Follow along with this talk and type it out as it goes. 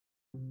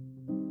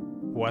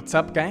What's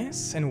up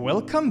guys, and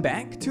welcome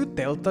back to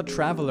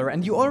Deltatraveler,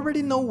 and you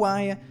already know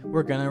why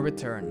we're gonna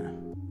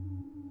return.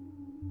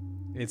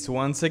 It's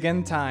once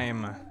again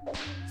time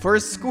for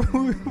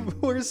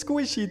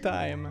squishy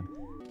time.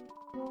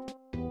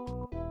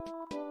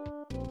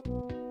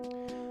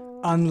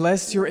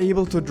 Unless you're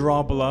able to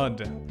draw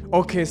blood.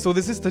 Okay, so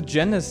this is the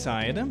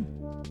Genocide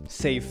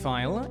save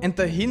file, and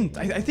the hint,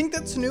 I think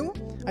that's new.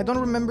 I don't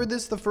remember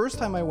this the first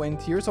time I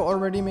went here, so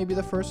already maybe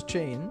the first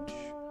change.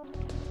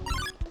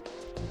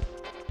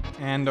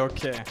 And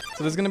okay,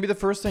 so this is gonna be the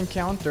first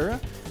encounter.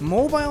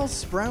 Mobile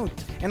Sprout.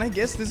 And I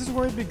guess this is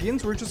where it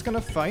begins. We're just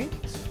gonna fight.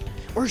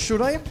 Or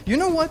should I? You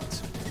know what?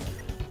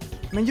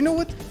 Man, you know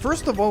what?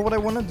 First of all, what I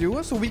wanna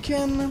do, so we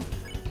can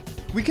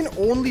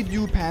only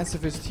do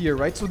pacifist here,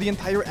 right? So the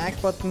entire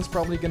act button's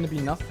probably gonna be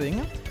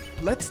nothing.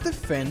 Let's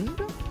defend.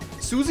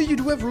 Susie, you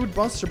do have Root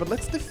Buster, but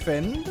let's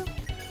defend.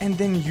 And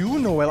then you,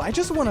 Noel, I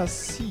just wanna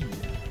see.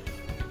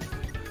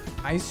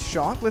 Ice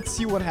Shock, let's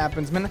see what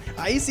happens, man.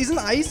 Isn't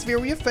ice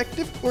very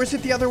effective? Or is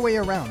it the other way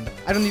around?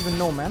 I don't even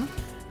know, man.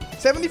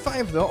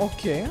 75 though,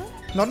 okay.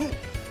 Not in...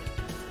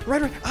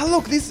 Right. Ah,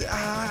 look, this...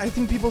 I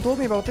think people told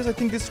me about this. I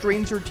think this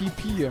strains your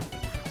TP.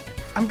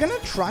 I'm gonna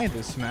try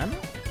this, man.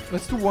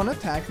 Let's do one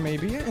attack,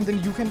 maybe. And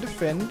then you can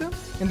defend.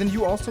 And then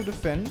you also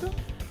defend.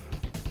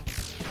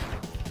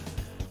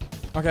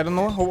 Okay, I don't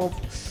know.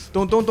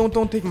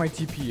 Don't take my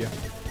TP.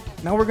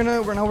 Now we're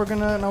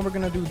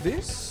gonna do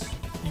this.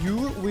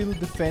 You will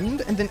defend,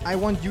 and then I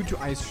want you to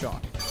Ice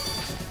Shock.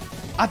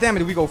 Ah, damn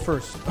it, we go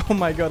first. Oh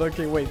my god,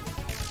 okay, wait.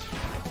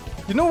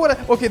 You know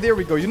what? Okay, there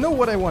we go. You know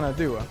what I want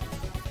to do?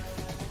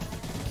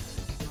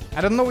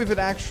 I don't know if it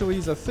actually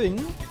is a thing,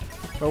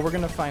 but we're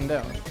gonna find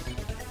out.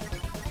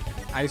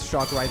 Ice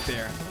Shock right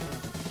there.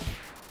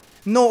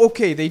 No,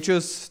 okay, they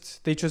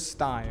just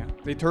die.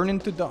 They turn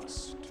into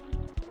dust.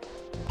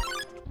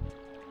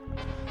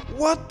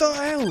 What the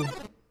hell?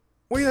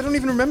 Wait, I don't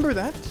even remember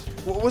that.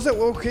 What was that?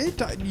 Okay,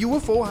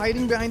 UFO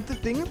hiding behind the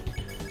thing.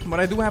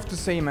 But I do have to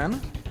say,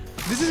 man,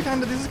 this is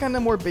kind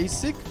of more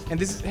basic. And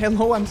this is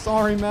hello. I'm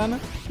sorry, man.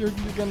 You're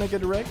gonna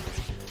get wrecked.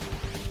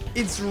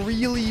 It's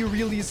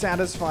really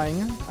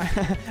satisfying.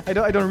 I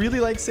don't really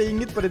like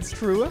saying it, but it's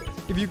true.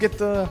 If you get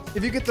the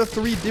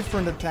 3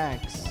 different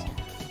attacks.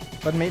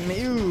 But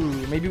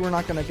maybe we're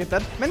not gonna get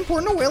that. Man,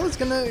 poor Noel is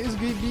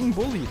being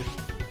bullied.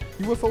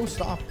 UFO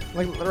stop.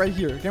 Like right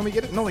here. Can we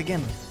get it? No,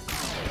 again.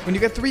 When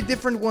you get 3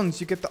 different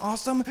ones, you get the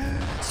awesome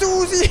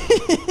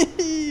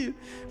Susie!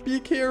 Be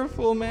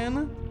careful,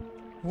 man.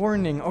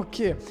 Warning.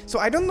 Okay. So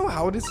I don't know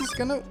how this is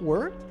gonna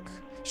work.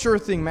 Sure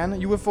thing, man.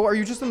 UFO. Are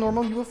you just a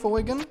normal UFO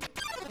again?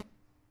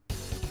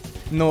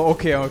 No.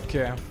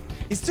 Okay.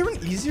 Is there an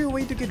easier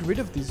way to get rid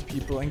of these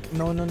people? Like,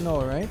 no,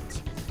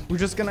 right? We're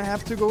just gonna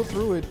have to go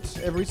through it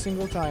every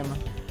single time.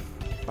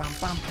 Bam,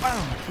 bam,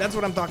 bam. That's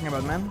what I'm talking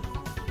about, man.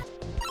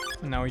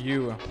 Now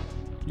you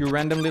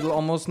random little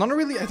almost, not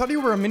really, I thought you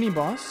were a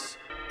mini-boss.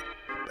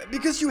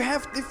 Because you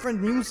have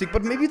different music,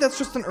 but maybe that's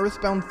just an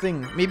Earthbound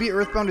thing. Maybe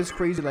Earthbound is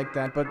crazy like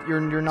that, but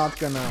you're not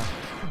gonna...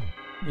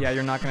 Yeah,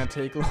 you're not gonna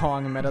take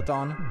long,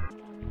 Metaton.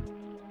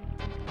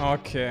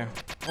 Okay.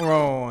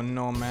 Oh,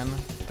 no, man.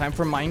 Time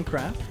for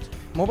Minecraft.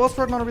 Mobile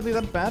Sprout not really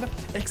that bad.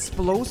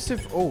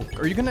 Explosive Oak.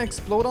 Are you gonna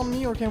explode on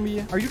me, or can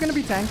we... Are you gonna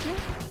be tanky?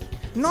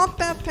 Not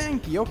that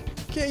tanky.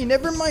 Okay,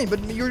 never mind,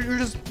 but you're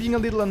just being a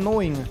little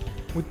annoying.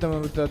 With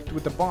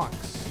the box.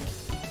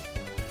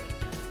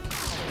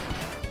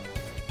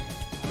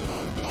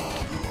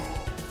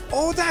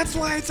 Oh, that's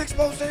why it's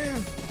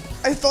explosive.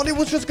 I thought it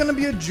was just gonna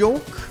be a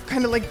joke,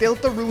 kind of like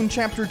Deltarune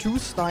Chapter 2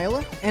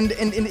 style, and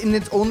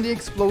it's only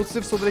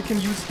explosive so that it can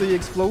use the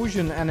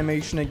explosion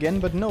animation again.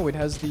 But no, it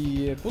has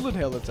the bullet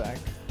hell attack.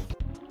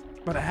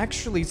 But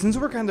actually, since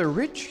we're kind of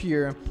rich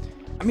here,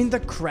 I mean,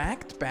 the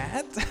cracked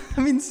bat? I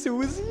mean,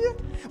 Susie?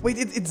 Wait,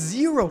 it's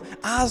 0.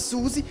 Ah,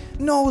 Susie?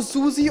 No,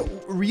 Susie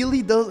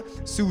really does...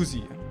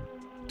 Susie,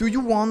 do you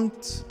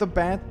want the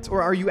bat,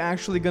 or are you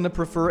actually gonna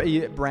prefer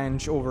a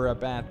branch over a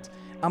bat?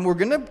 We're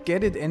gonna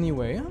get it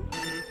anyway.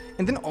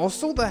 And then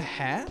also the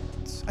hat,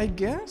 I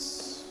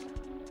guess?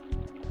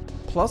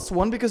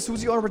 +1, because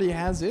Susie already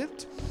has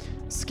it.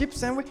 Skip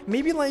sandwich.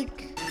 Maybe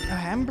like a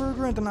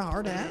hamburger and then a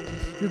hard hat?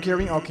 You're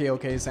carrying...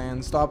 Okay,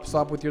 San.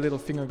 Stop with your little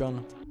finger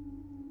gun.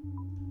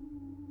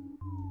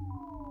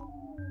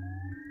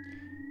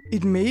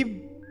 It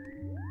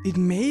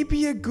may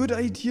be a good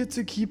idea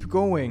to keep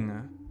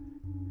going.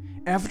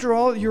 After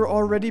all, you're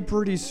already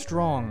pretty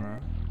strong.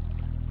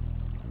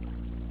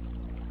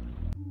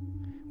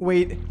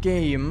 Wait,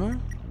 game.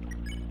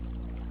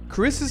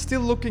 Kris is still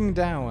looking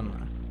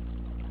down.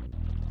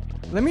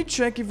 Let me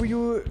check if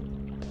you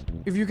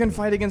can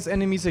fight against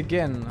enemies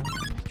again.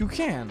 You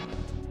can.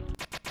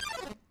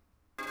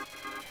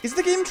 Is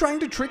the game trying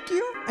to trick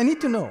you? I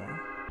need to know.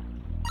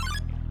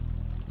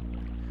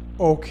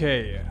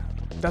 Okay.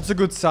 That's a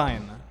good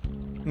sign.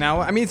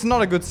 Now, I mean, it's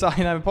not a good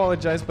sign, I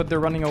apologize, but they're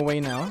running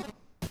away now.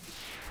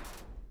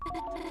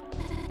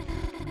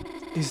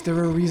 Is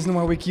there a reason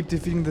why we keep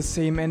defeating the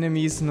same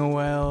enemies,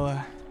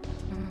 Noel?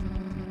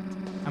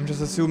 I'm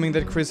just assuming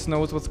that Kris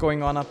knows what's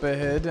going on up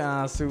ahead.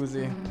 Ah,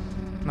 Susie.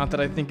 Not that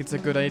I think it's a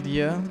good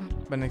idea,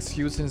 but an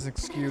excuse is an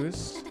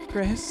excuse.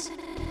 Kris,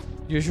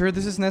 you sure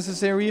this is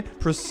necessary?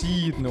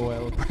 Proceed,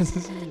 Noel.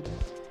 Proceed.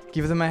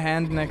 Give them a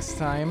hand next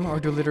time, or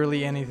do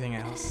literally anything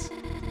else.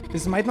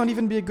 This might not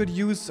even be a good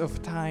use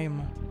of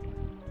time.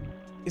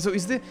 So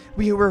is the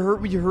we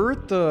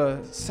heard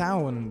the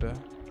sound.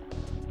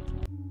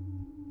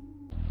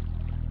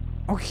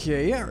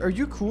 Okay, are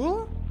you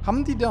cool?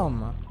 Humdy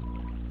Dum.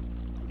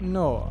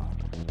 No.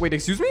 Wait,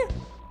 excuse me?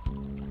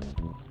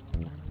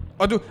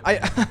 Oh, dude,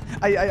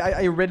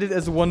 I read it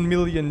as 1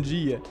 million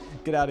G.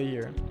 Get out of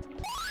here.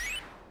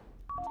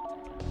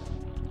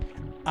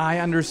 I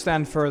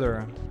understand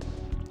further.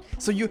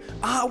 So you...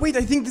 wait,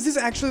 I think this is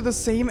actually the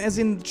same as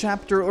in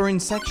chapter or in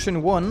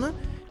section 1.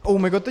 Oh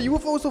my god, the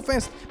UFO is so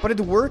fast. But it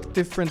worked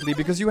differently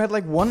because you had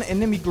like 1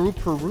 enemy group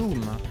per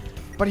room.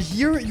 But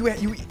here, you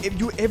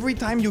every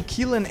time you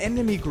kill an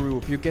enemy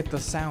group, you get the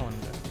sound.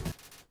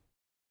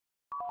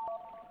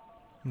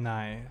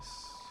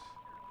 Nice.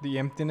 The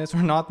emptiness,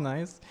 or not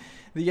nice.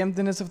 The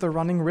emptiness of the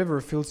running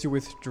river fills you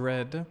with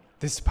dread.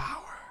 This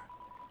power.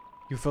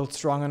 You felt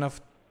strong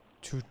enough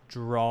to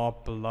draw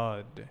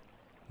blood.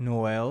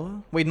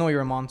 Noel? Wait, no,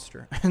 you're a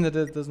monster.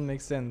 That doesn't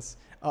make sense.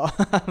 Oh,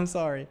 I'm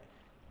sorry.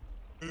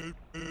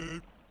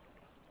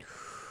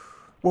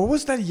 What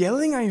was that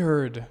yelling I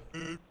heard?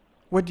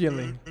 What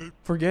yelling?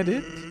 Forget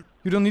it.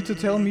 You don't need to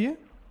tell me.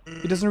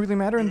 It doesn't really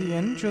matter in the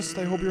end. Just,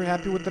 I hope you're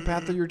happy with the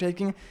path that you're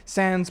taking.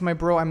 Sans, my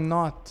bro, I'm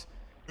not.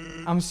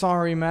 I'm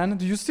sorry, man.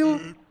 Do you still...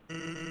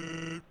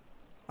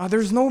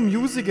 there's no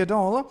music at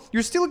all.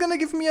 You're still gonna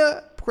give me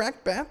a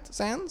cracked bat,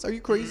 Sans? Are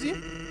you crazy?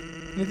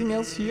 Anything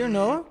else here?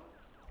 No?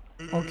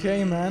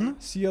 Okay, man.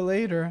 See you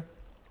later.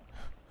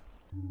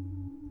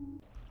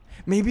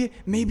 Maybe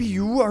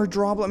you are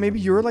drawable. Maybe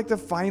you're like the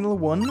final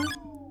one.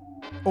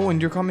 Oh,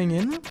 and you're coming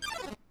in?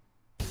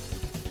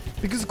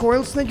 Because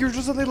Coil Snake, you're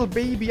just a little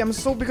baby. I'm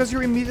so... Because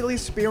you're immediately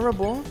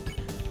spareable.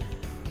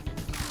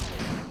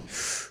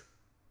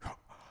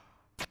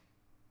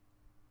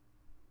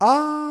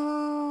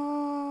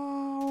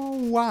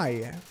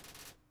 Why?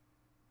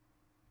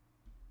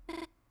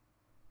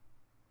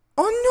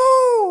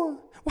 Oh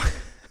no!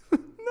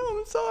 No,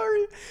 I'm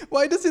sorry.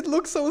 Why does it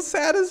look so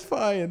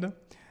satisfied?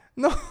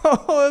 No.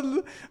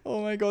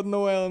 Oh my god,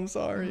 Noel, I'm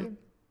sorry.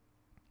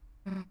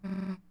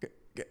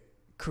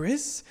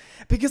 Kris?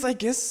 Because I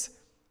guess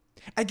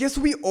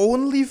we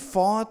only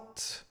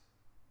fought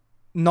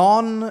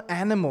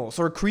non-animals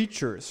or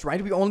creatures,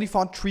 right? We only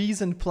fought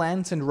trees and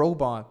plants and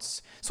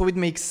robots. So it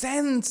makes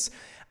sense.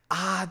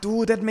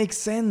 Dude, that makes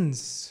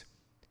sense.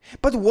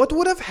 But what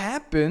would have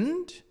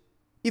happened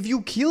if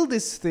you kill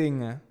this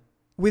thing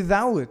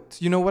without,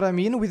 you know what I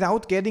mean?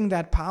 Without getting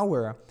that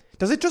power?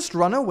 Does it just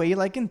run away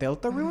like in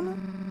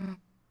Deltarune?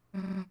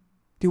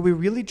 Did we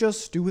really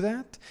just do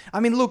that? I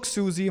mean, look,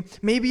 Susie,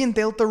 maybe in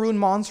Deltarune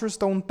monsters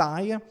don't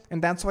die,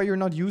 and that's why you're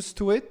not used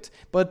to it.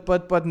 But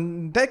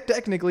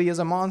technically, as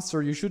a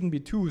monster, you shouldn't be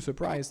too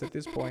surprised at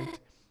this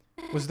point.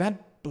 Was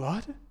that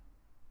blood?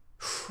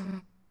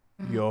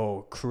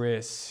 Yo,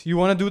 Kris, you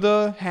wanna do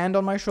the hand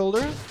on my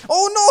shoulder?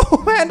 Oh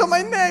no, hand on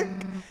my neck!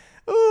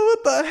 Oh,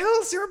 what the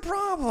hell's your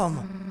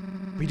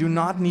problem? We do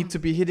not need to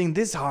be hitting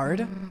this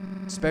hard,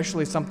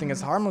 especially something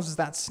as harmless as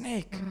that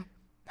snake.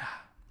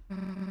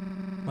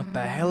 What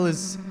the hell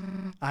is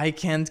I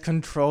can't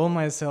control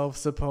myself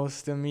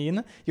supposed to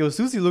mean? Yo,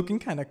 Susie looking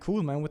kinda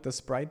cool, man, with the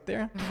sprite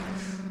there.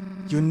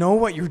 You know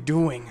what you're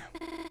doing.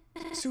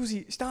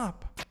 Susie,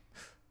 stop.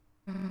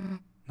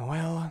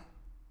 Noel.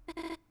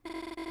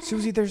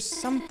 Susie, there's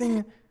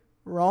something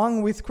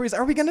wrong with Kris.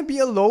 Are we gonna be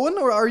alone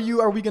or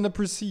are we gonna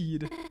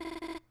proceed?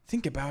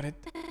 Think about it.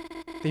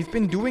 They've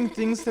been doing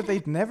things that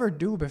they'd never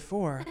do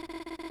before.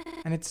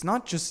 And it's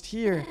not just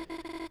here.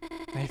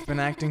 They've been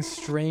acting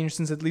strange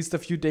since at least a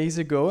few days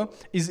ago.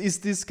 Is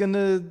this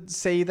gonna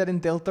say that in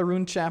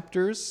Deltarune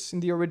chapters, in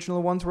the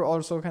original ones, were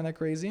also kinda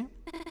crazy?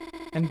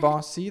 And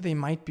bossy? They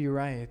might be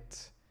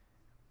right.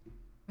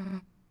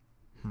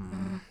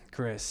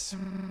 Kris,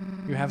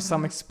 you have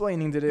some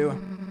explaining to do.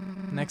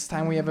 Next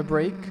time we have a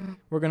break,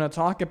 we're gonna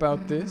talk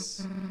about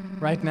this.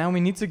 Right now,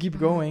 we need to keep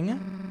going.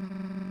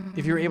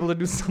 If you're able to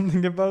do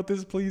something about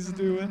this, please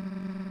do it.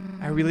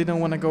 I really don't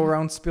want to go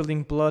around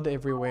spilling blood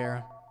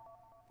everywhere.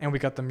 And we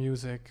got the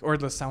music, or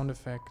the sound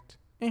effect.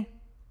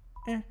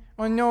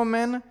 Oh no,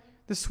 man.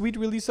 The sweet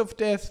release of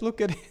death.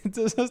 Look at it.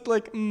 It's just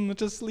like,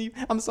 just sleep.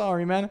 I'm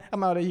sorry, man.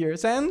 I'm out of here.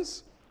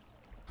 Sans?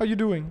 How you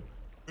doing?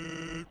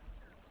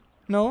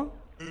 No?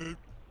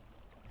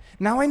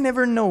 Now I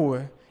never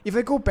know. If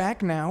I go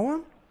back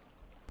now,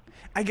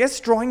 I guess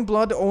drawing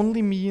blood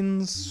only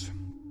means...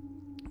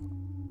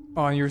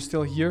 Oh, you're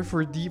still here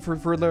for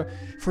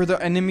the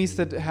enemies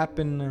that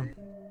happen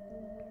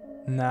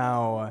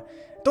now.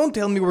 Don't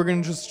tell me we're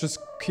gonna just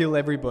kill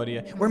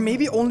everybody. Or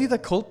maybe only the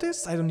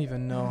cultists? I don't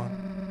even know.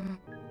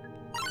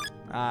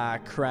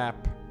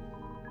 Crap.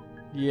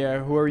 Yeah,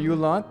 who are you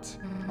lot?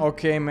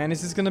 Okay, man,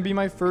 is this gonna be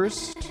my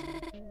first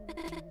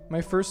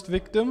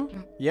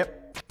victim?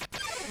 Yep.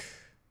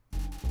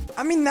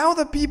 I mean, now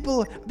the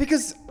people...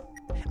 Because...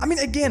 I mean,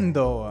 again,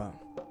 though...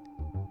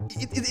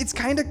 it's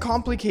kind of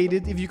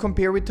complicated if you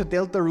compare it to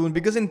Deltarune,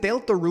 because in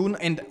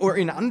Deltarune, or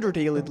in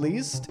Undertale at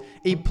least,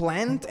 a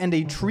plant and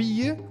a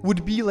tree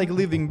would be like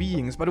living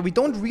beings, but we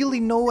don't really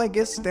know. I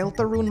guess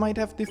Deltarune might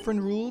have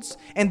different rules,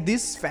 and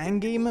this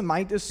Fangame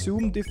might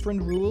assume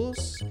different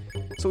rules.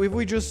 So if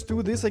we just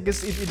do this, I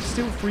guess it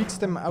still freaks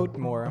them out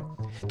more.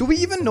 Do we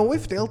even know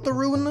if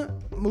Deltarune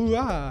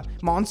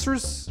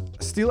monsters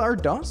still are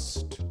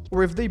dust,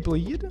 or if they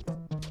bleed?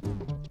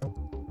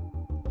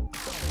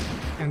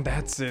 And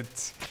that's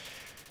it.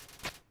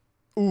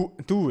 Ooh,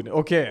 dude,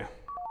 okay.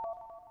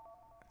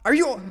 Are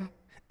you...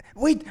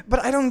 Wait,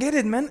 but I don't get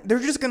it, man. They're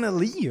just gonna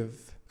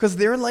leave. Because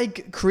they're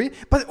like Kris...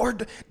 But, or...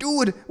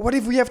 Dude, what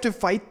if we have to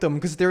fight them?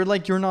 Because they're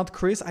like, you're not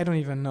Kris? I don't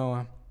even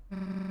know.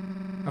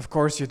 Of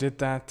course you did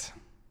that.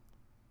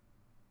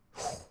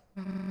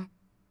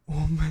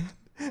 Oh, man.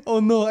 Oh,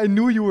 no, I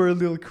knew you were a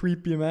little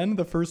creepy, man.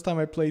 The first time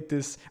I played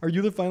this. Are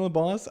you the final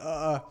boss?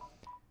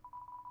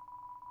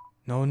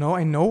 No,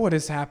 I know what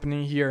is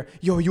happening here.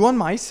 Yo, you on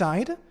my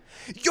side?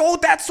 Yo,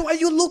 that's why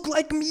you look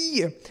like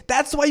me!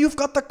 That's why you've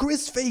got the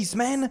Kris face,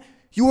 man!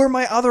 You are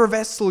my other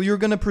vessel, you're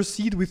gonna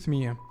proceed with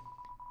me.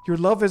 Your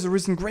love has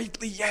risen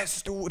greatly,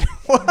 yes, dude.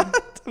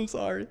 What? I'm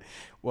sorry.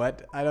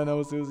 What? I don't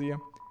know, Susie.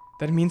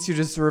 That means you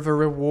deserve a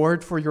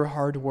reward for your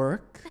hard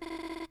work?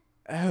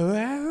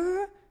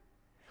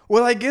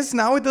 Well, I guess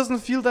now it doesn't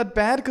feel that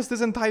bad because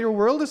this entire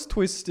world is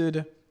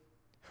twisted.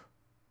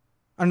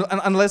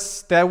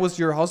 Unless that was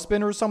your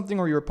husband or something,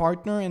 or your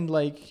partner, and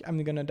like,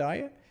 I'm gonna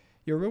die.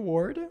 Your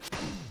reward?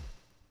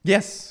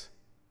 Yes.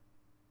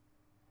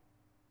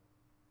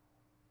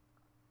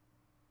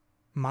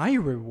 My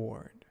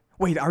reward?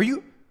 Wait, are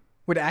you...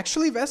 Wait,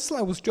 actually, Vessel?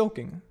 I was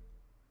joking.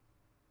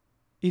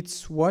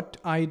 It's what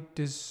I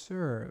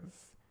deserve.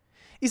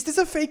 Is this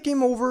a fake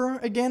game over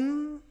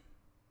again?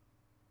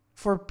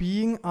 For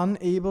being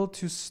unable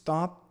to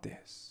stop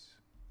this.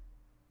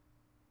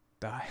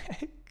 The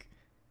heck?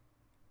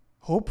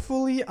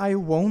 Hopefully I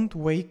won't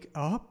wake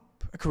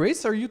up.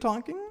 Kris, are you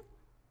talking?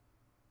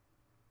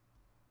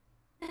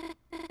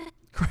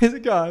 Kris,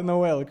 God,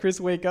 Noel. Kris,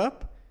 wake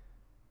up.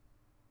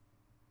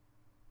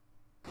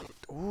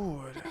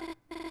 Dude.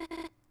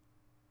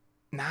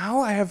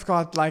 Now I have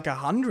got like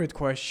 100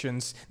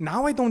 questions.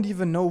 Now I don't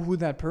even know who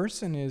that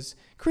person is.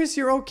 Kris,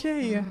 you're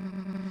okay.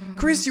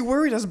 Kris, you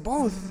worried us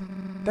both.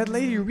 That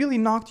lady really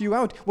knocked you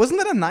out. Wasn't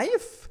that a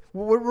knife?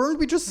 Weren't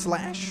we just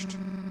slashed?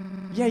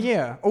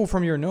 Yeah. Oh,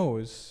 from your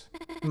nose.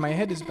 My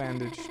head is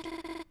bandaged.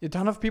 A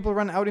ton of people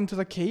ran out into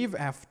the cave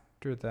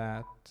after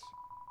that.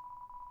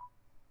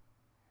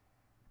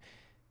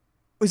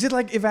 Is it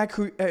like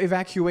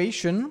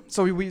evacuation?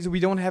 So we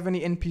don't have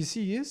any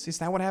NPCs? Is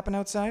that what happened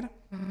outside?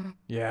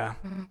 Yeah.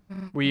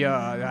 We,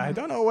 I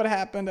don't know what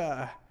happened.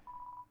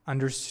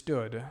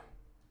 Understood.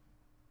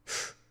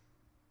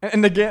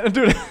 And again,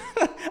 dude,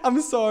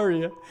 I'm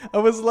sorry. I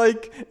was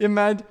like,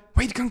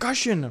 wait,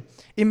 concussion.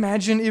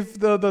 Imagine if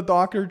the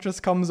doctor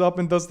just comes up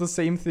and does the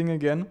same thing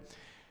again.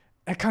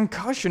 A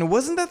concussion.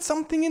 Wasn't that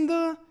something in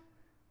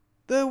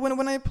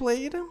when I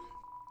played?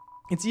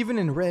 It's even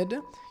in red.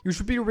 You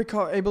should be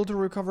able to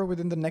recover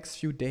within the next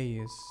few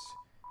days.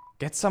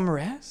 Get some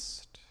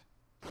rest?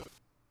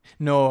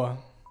 No.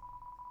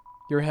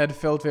 Your head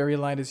felt very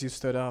light as you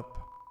stood up.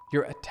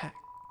 Your attack.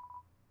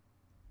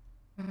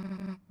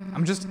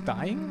 I'm just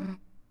dying?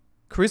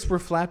 Kris, we're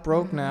flat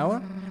broke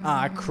now.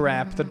 Ah,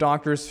 crap. The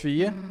doctor's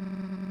fee.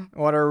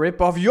 What a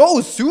ripoff.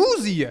 Yo,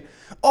 Susie!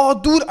 Oh,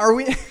 dude, are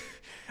we...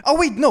 Oh,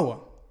 wait,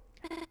 no.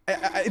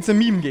 It's a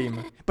meme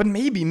game. But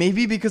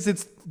maybe because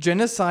it's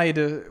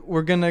Genocide,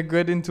 we're gonna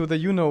get into the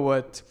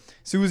you-know-what.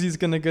 Susie's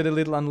gonna get a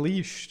little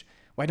unleashed.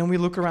 Why don't we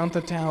look around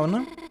the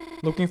town?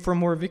 Looking for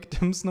more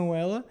victims,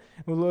 Noelle?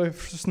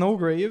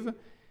 Snowgrave?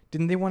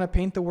 Didn't they want to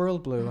paint the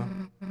world blue?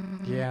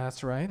 Yeah,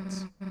 that's right.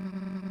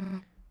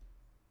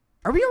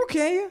 Are we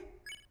okay?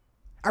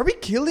 Are we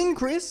killing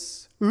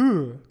Kris?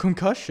 Ooh,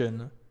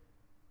 concussion.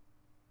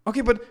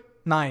 Okay, but...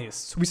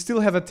 Nice. We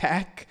still have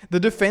attack. The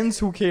defense,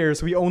 who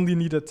cares? We only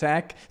need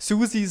attack.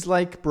 Susie's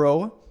like,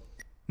 bro.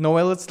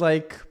 Noelle is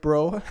like,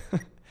 bro.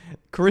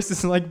 Kris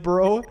is like,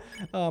 bro.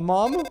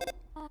 Mom?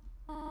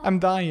 I'm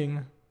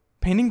dying.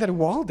 Painting that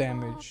wall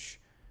damage.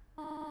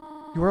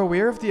 You are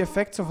aware of the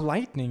effects of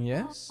lightning,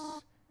 yes?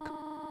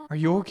 Are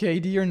you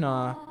okay, dear?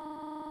 Nah.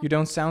 You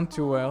don't sound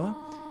too well.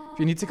 If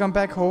you need to come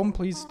back home,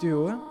 please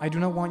do. I do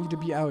not want you to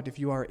be out if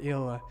you are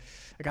ill.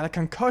 I got a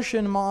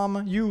concussion,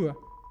 Mom. You...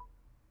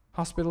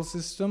 Hospital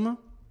system.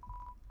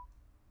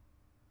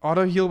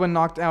 Auto heal when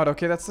knocked out.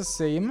 Okay, that's the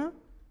same.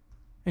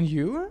 And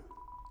you?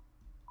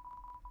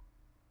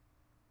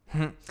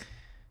 I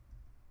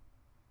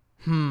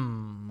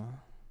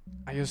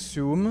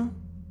assume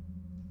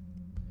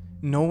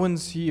no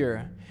one's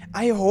here.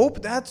 I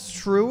hope that's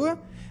true.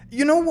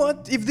 You know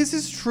what? If this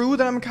is true,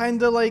 then I'm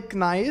kinda like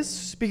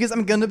nice. Because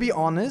I'm gonna be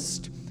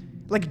honest.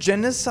 Like,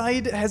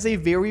 Genocide has a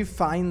very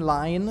fine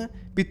line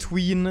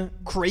between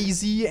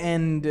crazy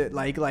and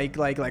like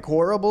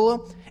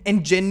horrible.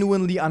 and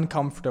genuinely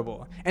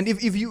uncomfortable. And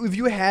if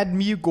you had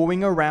me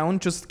going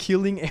around just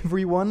killing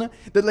everyone,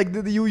 that like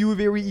you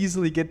very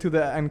easily get to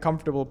the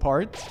uncomfortable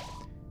part.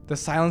 The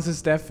silence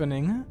is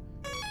deafening.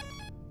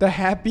 The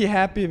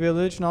happy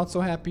village, not so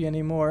happy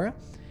anymore.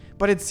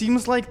 But it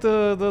seems like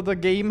the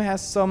game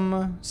has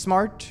some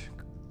smart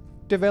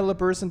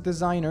developers and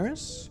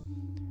designers,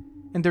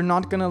 and they're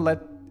not gonna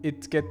let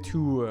it get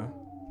too...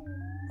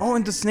 Oh,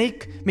 and the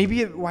snake,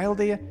 maybe while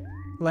they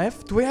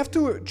left. Do we have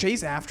to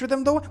chase after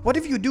them though? What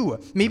if you do?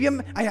 Maybe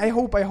I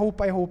hope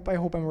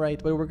I'm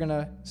right, but we're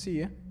gonna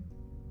see.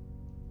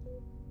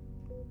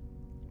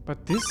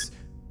 But this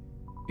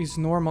is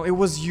normal. It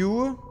was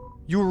you.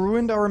 You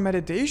ruined our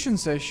meditation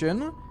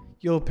session.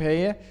 You'll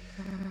pay.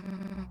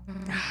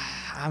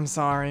 I'm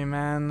sorry,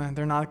 man.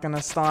 They're not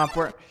gonna stop.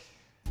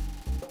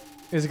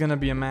 It's gonna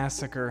be a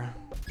massacre.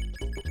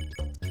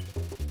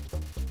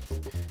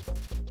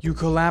 You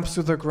collapse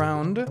to the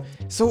ground.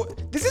 So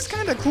this is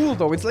kind of cool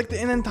though. It's like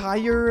an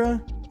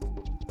entire...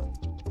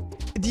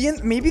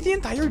 maybe the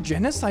entire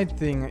Genocide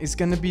thing is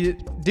gonna be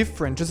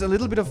different. Just a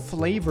little bit of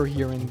flavor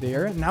here and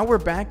there. Now we're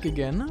back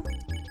again.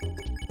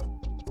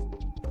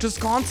 Just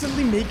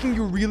constantly making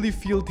you really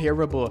feel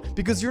terrible.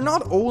 Because you're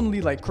not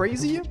only like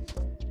crazy,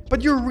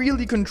 but you're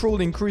really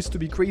controlling Kris to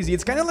be crazy.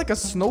 It's kind of like a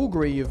snow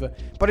grave.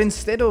 But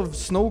instead of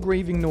snow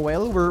graving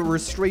Noelle, we're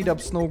straight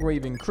up snow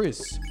graving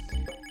Kris.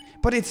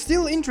 But it's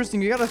still interesting,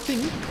 you gotta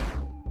think.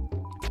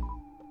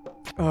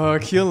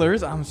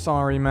 Killers, I'm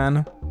sorry,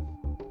 man.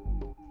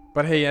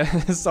 But hey,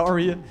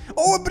 sorry.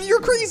 Oh, but you're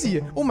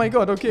crazy! Oh my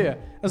god, okay.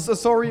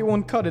 Sorry it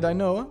won't cut it, I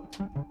know.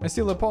 I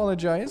still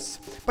apologize.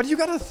 But you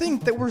gotta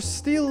think that we're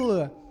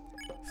still...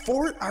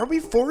 Are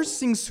we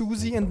forcing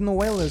Susie and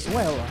Noelle as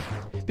well?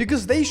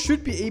 Because they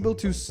should be able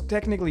to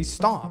technically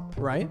stop,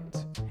 right?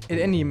 At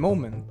any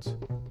moment.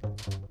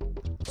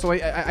 So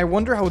I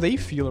wonder how they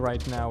feel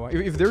right now.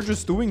 If they're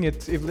just doing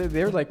it, if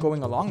they're like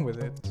going along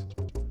with it.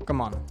 Come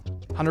on.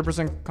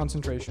 100%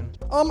 concentration.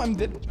 I'm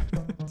dead.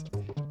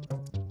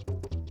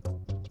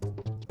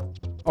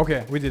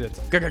 Okay, we did it.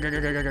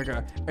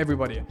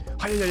 Everybody.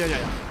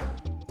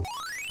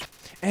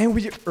 And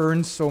we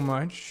earned so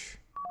much.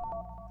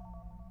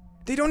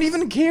 They don't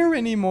even care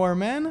anymore,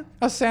 man.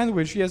 A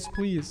sandwich, yes,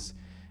 please.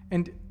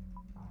 And...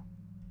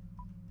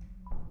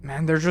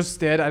 Man, they're just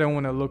dead. I don't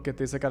want to look at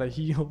this. I gotta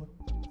heal.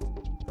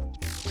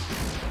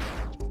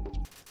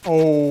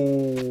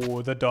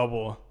 Oh, the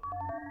double.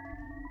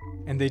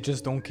 And they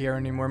just don't care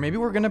anymore. Maybe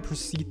we're gonna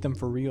precede them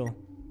for real.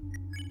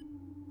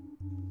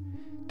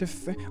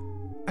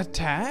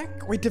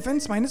 Attack? Wait,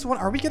 defense -1.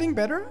 Are we getting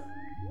better?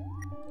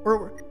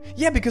 Or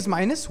yeah, because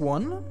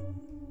 -1.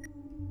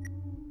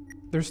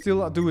 They're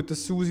still doing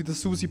the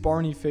Susie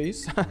Barney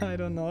face. I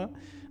don't know.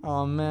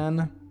 Oh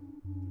man.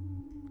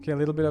 Okay, a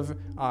little bit of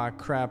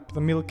crap.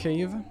 The milk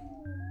cave.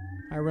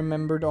 I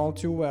remembered all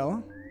too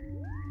well.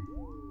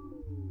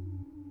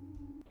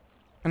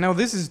 And now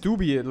this is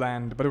Doobie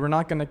Land, but we're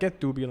not gonna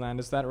get Doobie Land,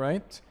 is that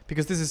right?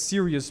 Because this is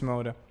serious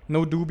mode.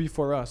 No Doobie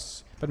for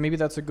us. But maybe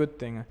that's a good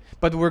thing.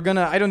 But we're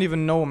gonna... I don't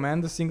even know, man.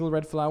 The single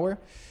red flower.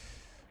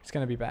 It's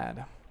gonna be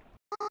bad.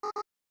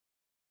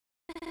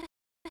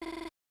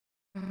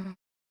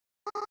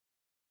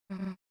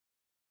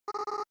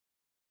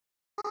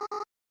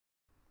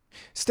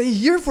 Stay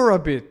here for a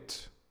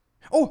bit.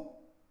 Oh!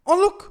 Oh,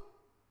 look!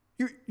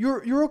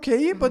 You're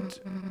okay,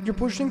 but you're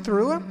pushing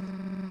through?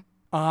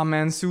 Ah,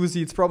 man,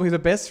 Susie, it's probably the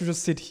best to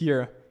just sit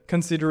here,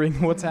 considering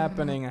what's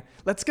happening.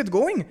 Let's get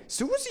going.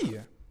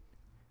 Susie!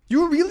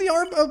 You really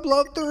are a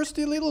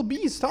bloodthirsty little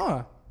beast,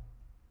 huh?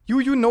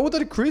 You know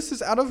that Kris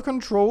is out of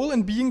control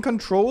and being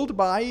controlled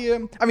by...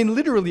 I mean,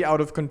 literally out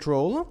of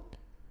control.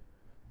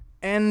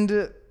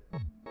 And...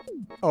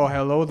 oh,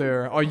 hello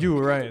there. Are you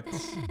right?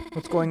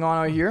 What's going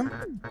on out here?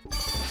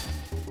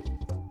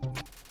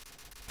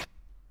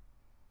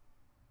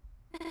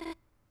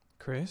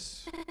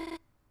 Kris?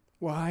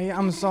 Why?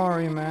 I'm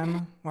sorry,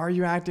 man. Why are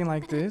you acting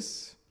like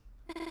this?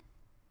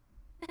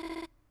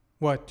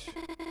 What?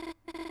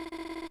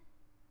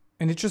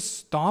 And it just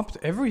stopped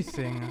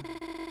everything.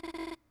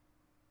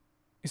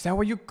 Is that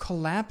why you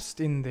collapsed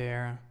in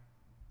there?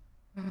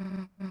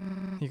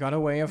 He got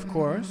away, of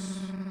course.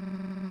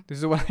 This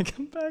is what I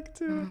come back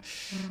to.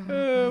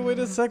 Wait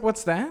a sec,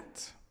 what's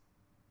that?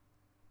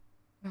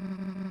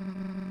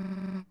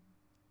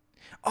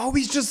 Oh,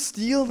 we just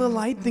steal the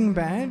lightning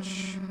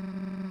badge?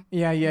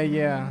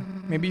 Yeah.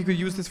 Maybe you could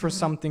use this for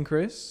something,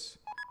 Kris.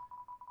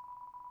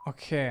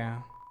 Okay.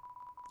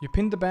 You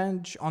pinned the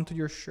badge onto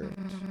your shirt.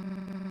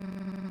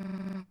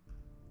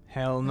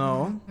 Hell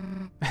no.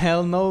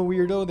 Hell no,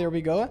 weirdo. There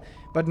we go.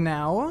 But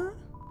now...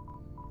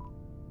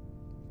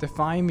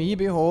 defy me,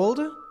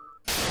 behold.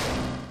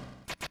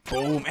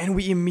 Boom. And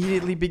we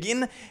immediately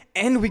begin.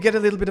 And we get a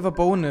little bit of a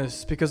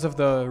bonus because of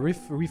the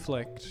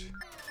reflect.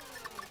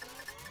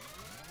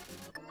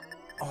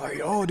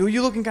 Oh, do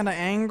you looking kind of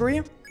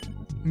angry?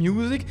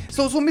 Music?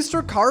 So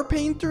Mr.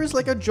 Carpenter is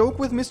like a joke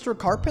with Mr.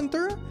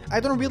 Carpenter?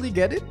 I don't really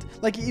get it.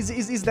 Like, is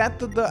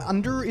that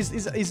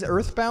is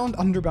Earthbound,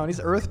 Underbound? Is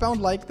Earthbound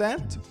like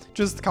that?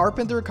 Just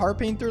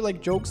Carpenter,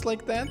 like jokes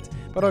like that?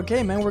 But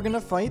okay, man, we're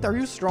gonna fight. Are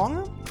you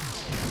strong?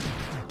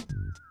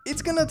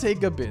 It's gonna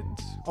take a bit.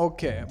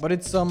 Okay, but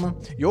it's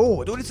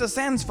yo, dude, it's a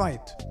Sans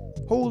fight.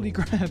 Holy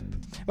crap.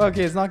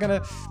 Okay, it's not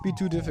gonna be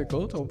too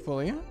difficult,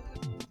 hopefully.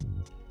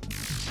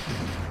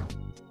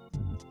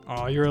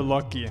 Oh, you're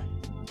lucky.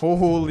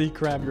 Holy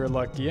crap, you're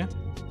lucky.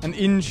 An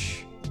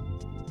inch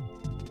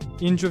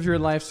of your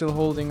life still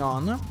holding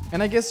on.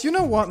 And I guess, you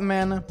know what,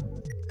 man?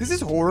 This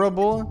is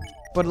horrible,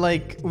 but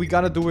like, we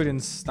gotta do it in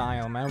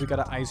style, man. We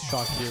gotta ice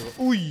shock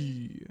you.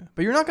 Ooh.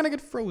 But you're not gonna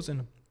get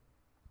frozen.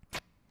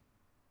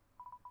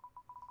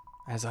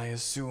 As I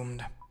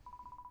assumed.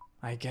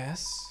 I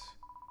guess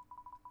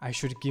I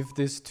should give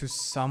this to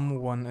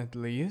someone at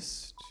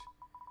least.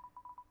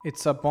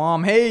 It's a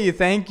bomb. Hey,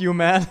 thank you,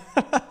 man.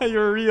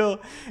 You're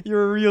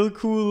a real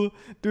cool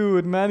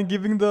dude, man.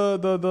 Giving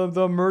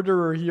the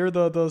murderer here,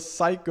 the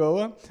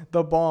psycho,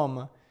 the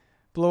bomb.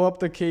 Blow up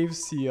the cave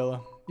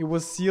seal. It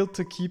was sealed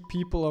to keep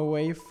people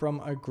away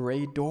from a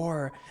gray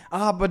door.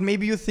 Ah, but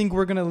maybe you think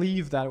we're gonna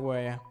leave that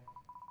way.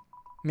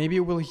 Maybe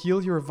it will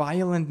heal your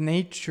violent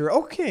nature.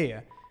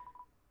 Okay.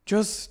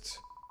 Just,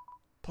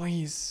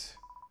 please,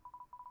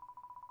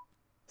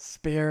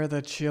 spare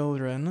the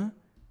children.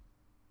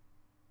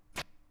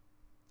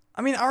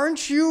 I mean,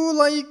 aren't you,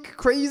 like,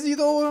 crazy,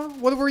 though?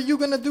 What were you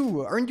gonna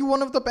do? Aren't you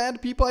one of the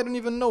bad people? I don't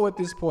even know at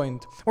this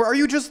point. Or are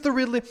you just the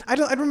really... I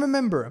don't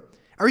remember.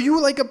 Are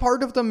you, like, a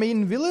part of the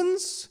main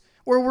villains?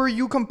 Or were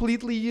you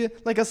completely,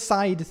 like, a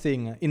side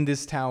thing in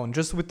this town?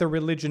 Just with the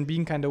religion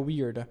being kind of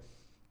weird.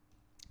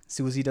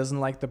 Susie doesn't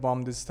like the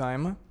bomb this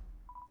time.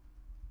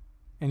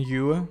 And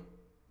you?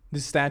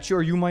 This statue?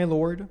 Are you my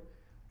lord?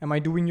 Am I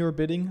doing your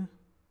bidding?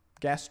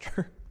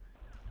 Gaster?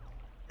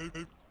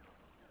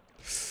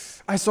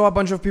 I saw a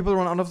bunch of people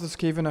run out of this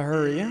cave in a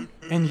hurry.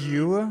 And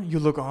you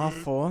look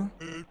awful.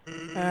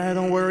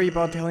 Don't worry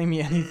about telling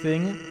me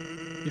anything.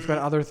 You've got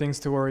other things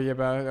to worry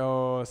about.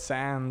 Oh,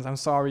 Sans, I'm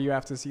sorry you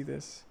have to see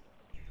this.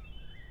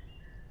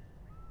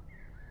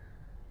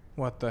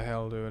 What the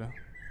hell, dude?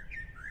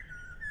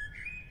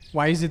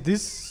 Why is it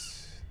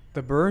this?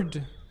 The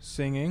bird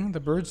singing? The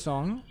bird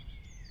song?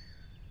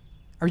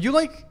 Are you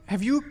like...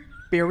 Have you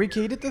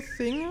barricaded the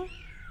thing?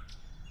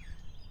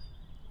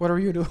 What are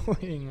you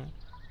doing?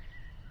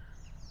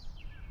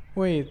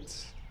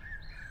 Wait.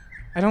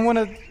 I don't want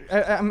to...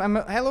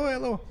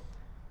 Hello.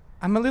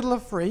 I'm a little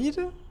afraid.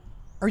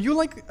 Are you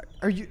like...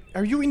 Are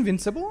you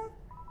invincible?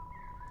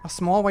 A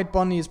small white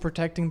bunny is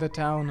protecting the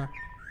town.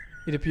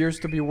 It appears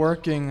to be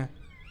working.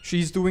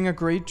 She's doing a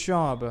great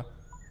job.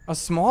 A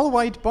small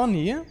white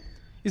bunny?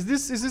 Is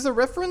this a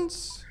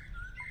reference?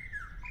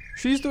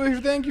 She's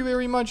doing... Thank you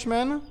very much,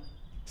 man.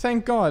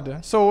 Thank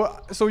God.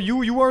 So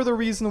you are the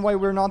reason why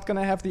we're not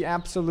gonna have the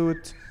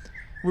absolute...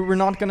 We're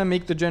not gonna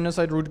make the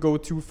genocide route go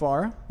too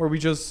far. Where we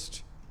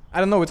just... I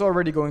don't know, it's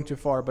already going too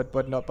far,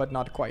 but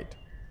not quite.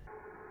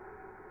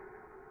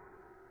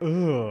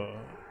 Ugh.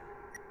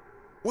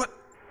 What?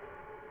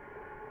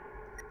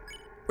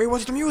 Wait,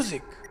 what's the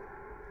music?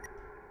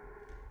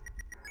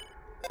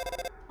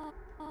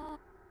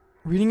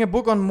 Reading a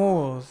book on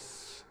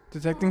moles.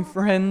 Detecting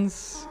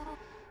friends.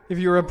 If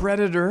you're a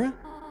predator.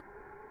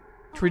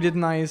 Treated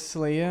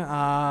nicely.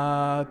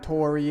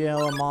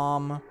 Toriel,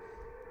 mom.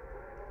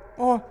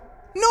 Oh.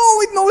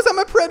 No, it knows I'm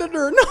a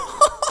predator. No.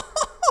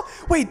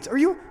 Wait, are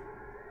you...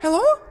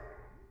 Hello?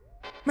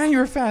 Man,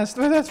 you're fast.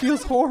 That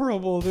feels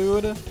horrible,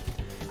 dude.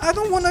 I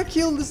don't want to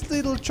kill this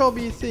little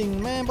chubby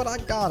thing, man, but I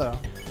gotta.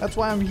 That's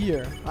why I'm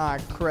here. Ah,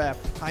 crap.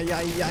 Ay.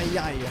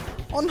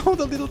 Oh no,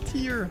 the little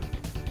tear.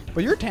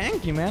 But you're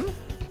tanky, man.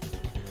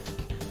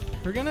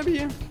 We're gonna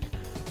be...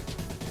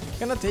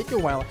 Gonna take a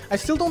while. I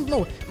still don't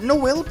know.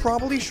 Noelle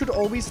probably should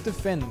always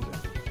defend.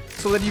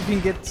 So that you can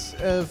get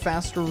a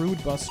faster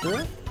root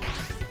buster.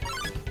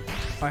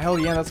 Oh, hell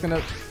yeah, that's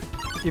gonna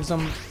give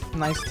some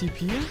nice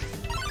TP.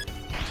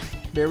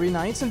 Very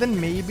nice. And then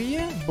maybe...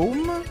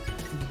 Boom.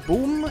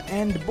 Boom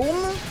and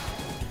boom.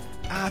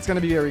 Ah, it's gonna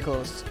be very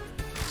close.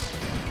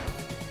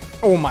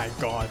 Oh my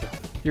god.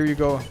 Here you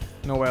go,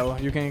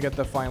 Noelle. You can get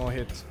the final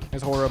hit.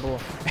 It's horrible.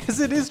 As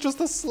it is just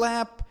a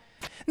slap.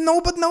 No,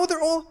 but now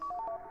they're all...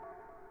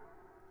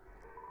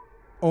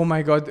 Oh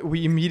my god,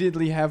 we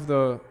immediately have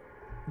the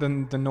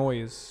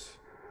noise.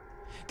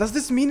 Does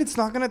this mean it's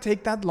not gonna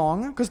take that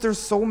long? Because there's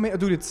so many...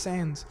 Dude, it's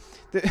Sans.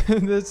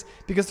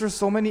 Because there's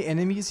so many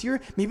enemies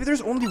here. Maybe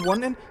there's only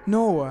one and...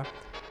 No.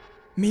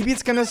 Maybe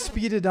it's gonna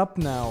speed it up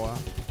now.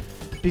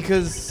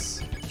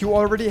 Because you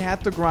already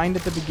had to grind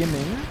at the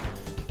beginning.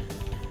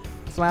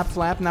 Flap,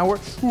 flap. Now we're...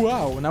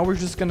 Wow. Now we're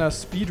just gonna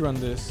speedrun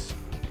this.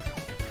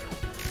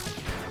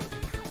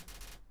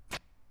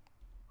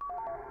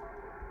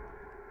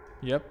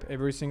 Yep,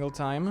 every single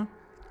time.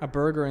 A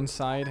burger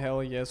inside,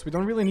 hell yes. We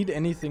don't really need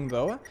anything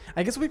though.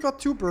 I guess we got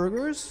 2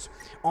 burgers.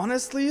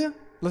 Honestly,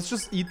 let's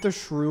just eat the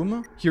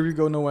shroom. Here you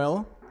go,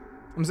 Noelle.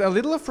 I'm a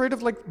little afraid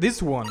of like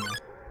this one.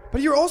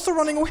 But you're also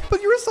running away,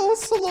 but you're so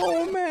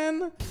slow,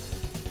 man.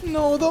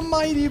 No, the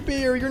mighty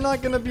bear. You're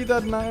not gonna be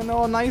that nice.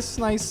 No, nice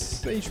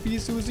HP,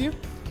 Susie.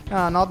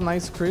 Ah, not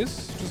nice,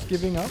 Kris. Just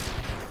giving up.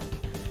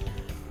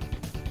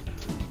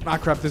 Ah,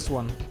 crap, this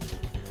one.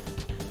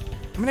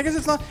 mean, I guess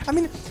it's not... I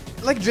mean,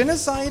 like,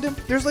 Genocide,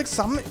 there's, like,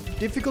 some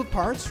difficult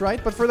parts,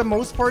 right? But for the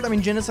most part, I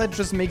mean, Genocide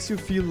just makes you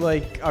feel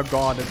like a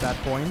god at that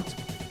point.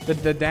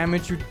 That the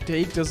damage you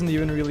take doesn't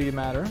even really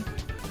matter.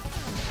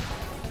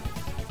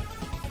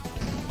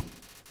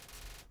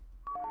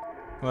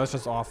 Well, that's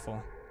just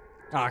awful.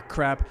 Ah,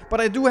 crap. But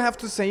I do have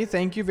to say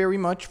thank you very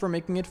much for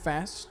making it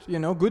fast. You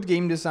know, good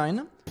game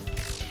design.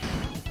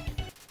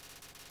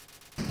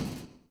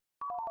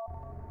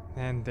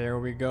 And there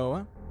we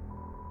go.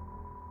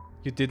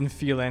 You didn't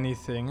feel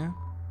anything.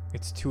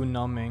 It's too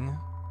numbing.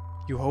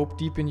 You hope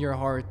deep in your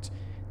heart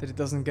that it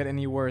doesn't get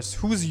any worse.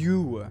 Who's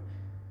you?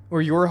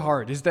 Or your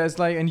heart? Is that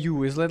like, and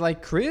you? Is that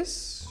like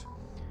Kris?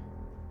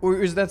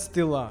 Or is that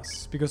still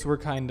us? Because we're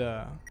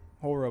kinda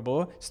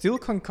horrible. Still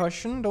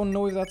concussion. Don't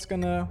know if that's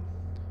gonna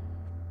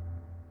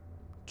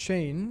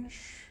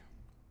change.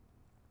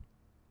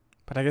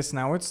 But I guess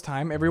now it's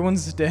time.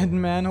 Everyone's dead,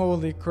 man.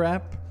 Holy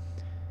crap.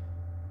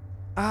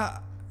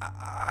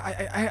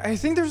 I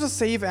think there's a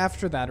save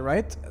after that,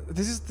 right?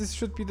 This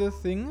should be the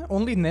thing.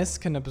 Only Ness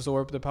can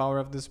absorb the power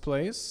of this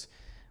place.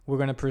 We're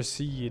gonna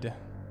proceed.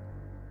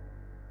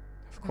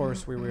 Of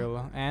course we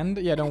will. And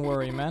yeah, don't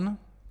worry, man.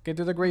 Get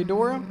to the great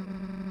door.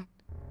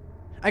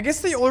 I guess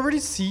they already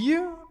see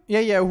you.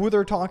 Yeah, who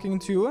they're talking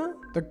to.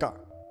 The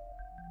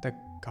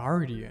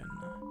Guardian.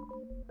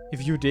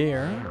 If you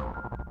dare.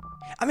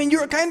 I mean,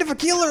 you're kind of a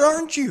killer,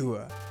 aren't you?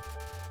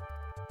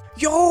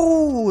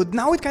 Yo,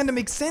 now it kind of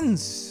makes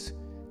sense.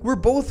 We're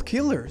both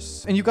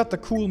killers. And you got the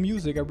cool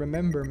music, I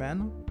remember,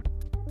 man.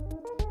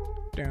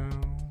 Oh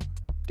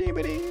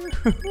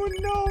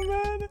no,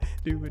 man.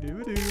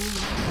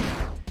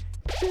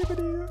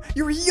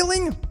 You're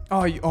healing?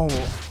 Oh,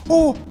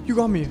 you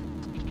got me.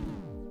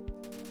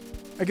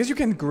 I guess you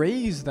can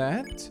graze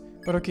that.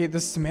 But okay, the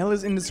smell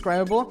is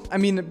indescribable. I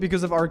mean,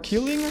 because of our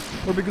killing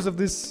or because of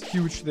this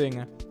huge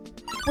thing?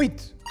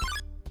 Wait.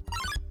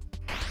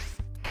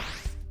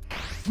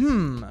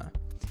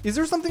 Is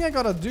there something I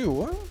gotta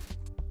do?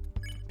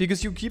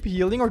 Because you keep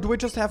healing, or do I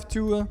just have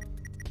to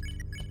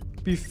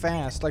be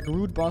fast? Like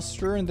Root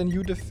Buster and then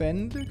you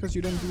defend? Because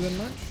you don't do that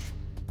much?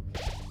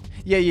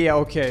 Yeah,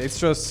 okay. It's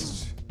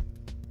just...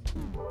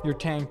 You're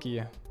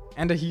tanky.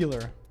 And a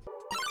healer.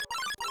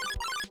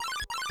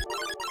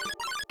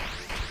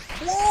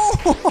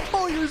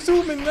 Whoa! You're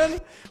zooming,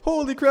 man!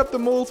 Holy crap, the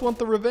moles want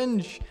the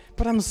revenge.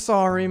 But I'm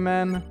sorry,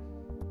 man.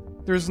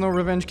 There's no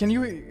revenge. Can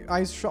you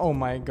ice shock? Oh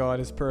my god,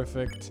 it's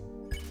perfect.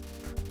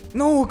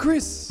 No,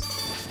 Kris!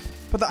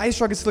 But the ice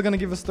shock is still gonna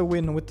give us the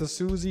win with the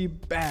Susie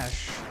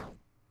bash.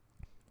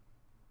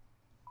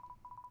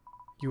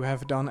 You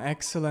have done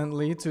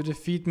excellently to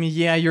defeat me.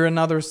 Yeah, you're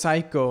another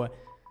psycho.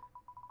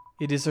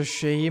 It is a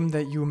shame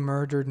that you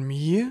murdered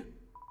me.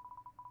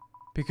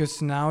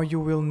 Because now you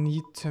will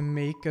need to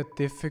make a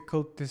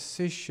difficult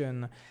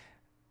decision.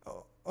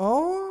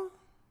 Oh?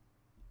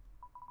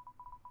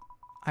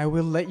 I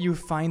will let you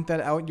find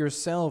that out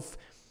yourself.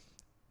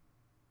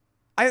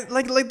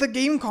 Like the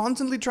game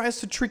constantly tries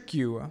to trick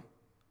you.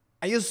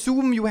 I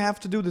assume you have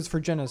to do this for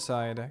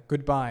Genocide.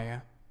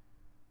 Goodbye.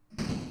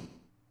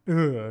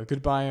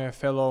 Goodbye,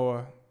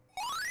 fellow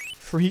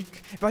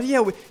freak. But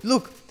yeah,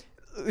 look.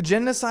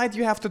 Genocide,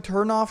 you have to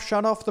turn off,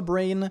 shut off the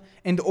brain,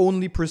 and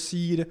only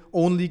proceed,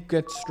 only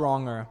get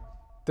stronger.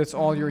 That's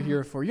all you're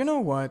here for. You know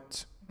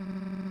what?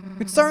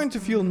 It's starting to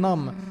feel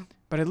numb,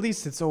 but at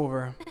least it's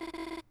over.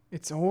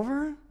 It's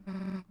over?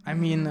 I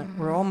mean,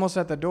 we're almost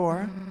at the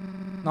door.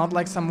 Not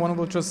like someone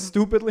will just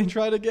stupidly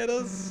try to get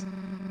us.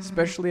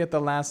 Especially at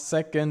the last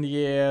second.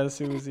 Yeah,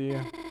 Susie.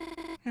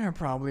 You're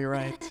probably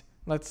right.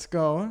 Let's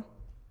go.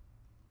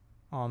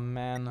 Oh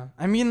man.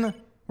 I mean,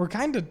 we're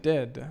kind of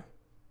dead.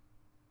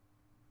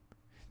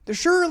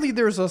 Surely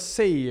there's a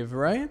save,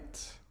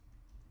 right?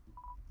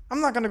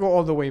 I'm not gonna go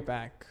all the way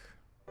back.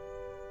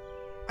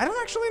 I don't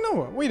actually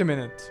know. Wait a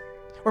minute.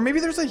 Or maybe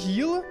there's a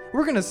heal?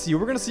 We're gonna see.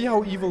 We're gonna see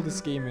how evil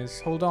this game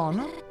is. Hold on.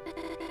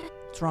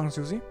 What's wrong,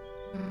 Susie?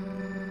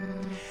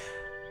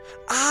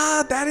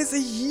 Ah, that is a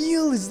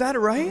heal. Is that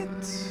right?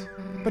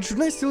 But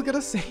shouldn't I still get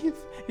a save?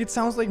 It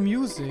sounds like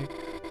music.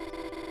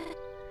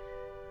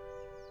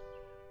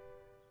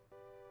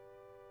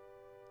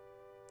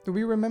 Do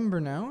we remember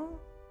now?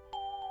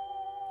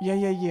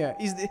 Yeah.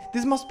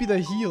 This must be the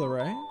heal,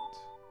 right?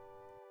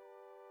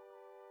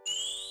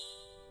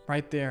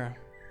 Right there.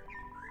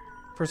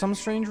 For some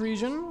strange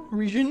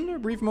a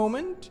brief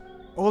moment.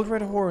 Old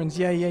red horns,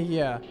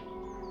 yeah.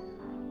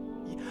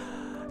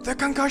 The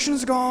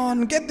concussion's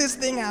gone. Get this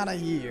thing out of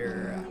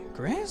here.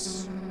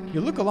 Kris?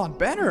 You look a lot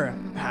better.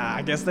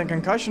 I guess the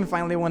concussion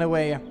finally went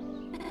away.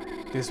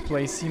 This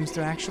place seems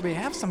to actually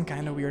have some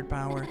kind of weird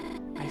power.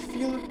 I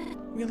feel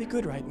really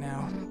good right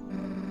now.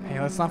 Hey,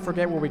 let's not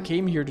forget what we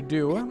came here to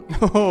do.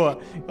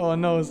 Oh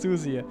no,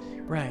 Susie.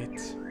 Right.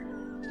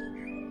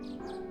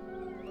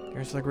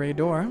 There's the gray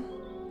door.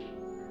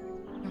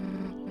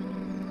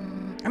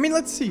 I mean,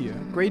 let's see.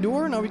 Gray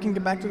door, now we can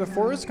get back to the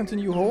forest,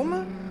 continue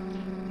home.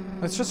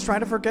 Let's just try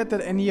to forget that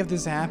any of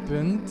this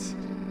happened.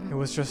 It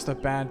was just a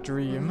bad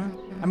dream.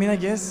 I mean, I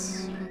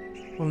guess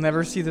we'll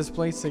never see this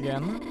place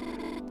again.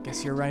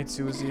 Guess you're right,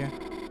 Susie.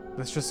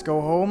 Let's just go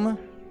home.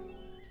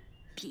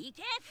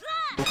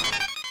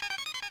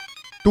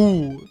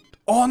 Dude.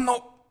 Oh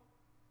no.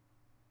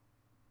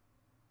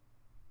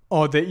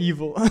 Oh, they're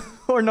evil.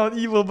 Or not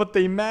evil, but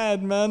they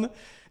mad, man.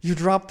 You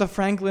dropped the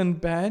Franklin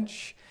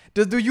badge.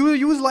 Do you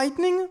use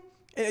lightning?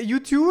 You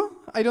too?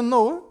 I don't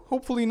know.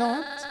 Hopefully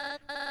not.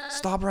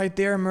 Stop right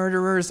there,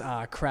 murderers.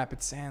 Ah, crap,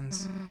 it's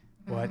Sans.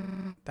 What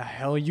the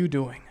hell are you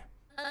doing?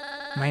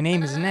 My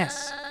name is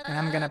Ness, and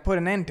I'm gonna put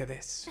an end to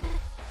this.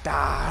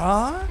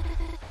 Huh?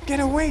 Get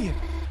away.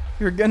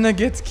 You're gonna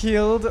get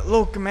killed.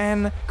 Look,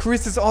 man,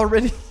 Kris is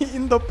already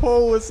in the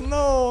pose.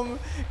 No,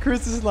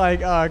 Kris is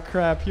like, ah,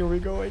 crap, here we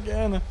go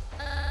again.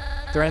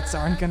 Threats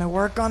aren't gonna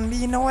work on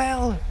me,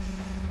 Noel.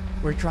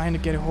 We're trying to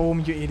get home,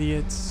 you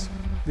idiots.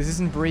 This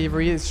isn't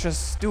bravery, it's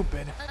just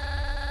stupid.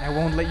 I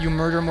won't let you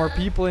murder more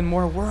people in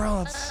more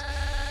worlds.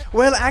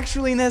 Well,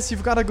 actually, Ness,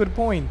 you've got a good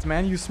point,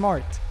 man. You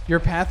smart. Your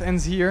path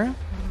ends here.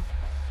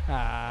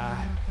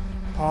 Ah.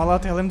 Paula,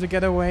 tell him to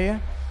get away.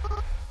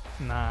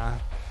 Nah.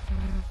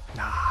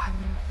 Nah.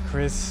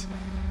 Kris,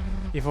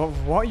 if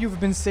what you've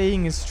been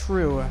saying is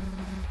true,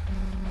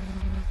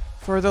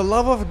 for the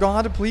love of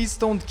God, please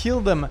don't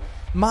kill them.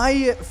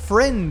 My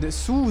friend,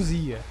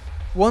 Susie,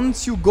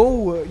 once you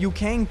go, you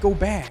can't go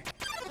back.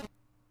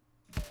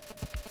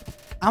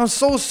 I'm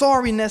so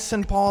sorry, Ness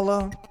and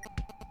Paula.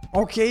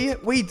 Okay,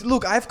 wait,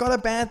 look, I've got a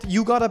bat,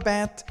 you got a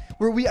bat.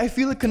 I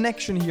feel a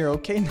connection here,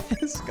 okay,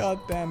 Ness? God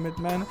damn it,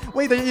 man.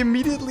 Wait, I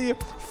immediately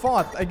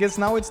fought. I guess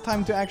now it's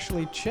time to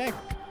actually check.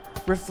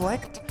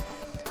 Reflect.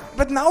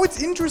 But now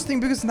it's interesting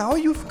because now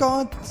you've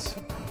got...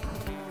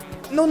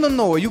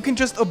 No, you can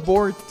just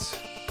abort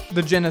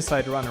the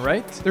Genocide run,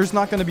 right? There's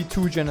not gonna be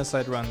 2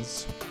 Genocide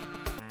runs.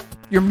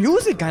 Your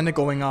music kinda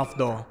going off,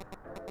 though.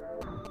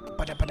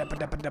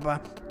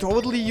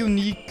 Totally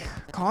unique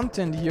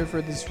content here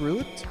for this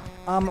route.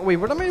 Wait,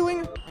 what am I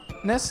doing?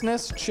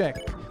 Ness, check.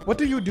 What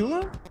do you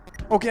do?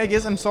 Okay, I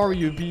guess I'm sorry,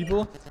 you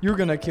people. You're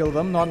gonna kill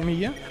them, not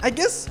me. I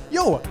guess,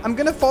 yo, I'm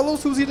gonna follow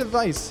Susie's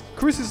advice.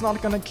 Kris is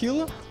not gonna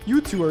kill.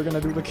 You two are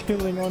gonna do the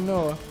killing, oh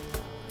no.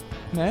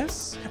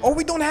 Ness? Oh,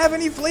 we don't have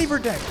any flavor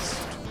text.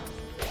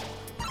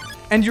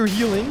 And you're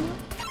healing?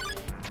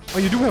 Oh,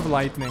 you do have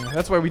lightning.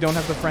 That's why we don't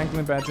have the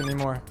Franklin badge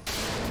anymore.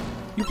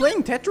 You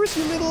playing Tetris,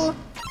 you little...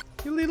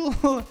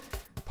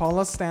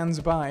 Paula stands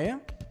by.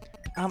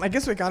 I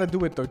guess we gotta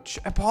do it though.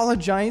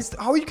 Apologize.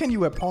 How can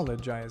you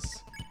apologize?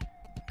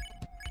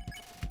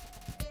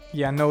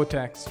 Yeah, no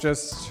text.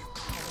 Just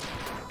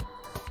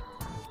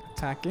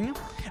attacking.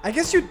 I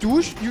guess you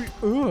do.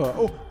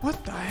 Oh,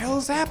 what the hell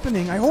is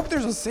happening? I hope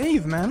there's a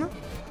save, man.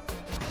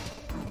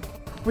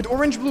 With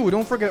orange blue.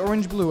 Don't forget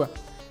orange blue.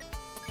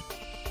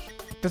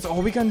 That's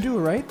all we can do,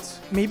 right?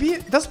 Maybe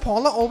does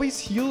Paula always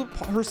heal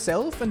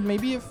herself and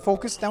maybe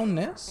focus down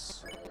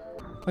Ness?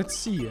 Let's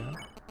see.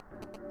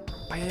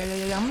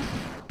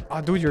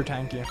 Oh, dude, you're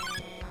tanky.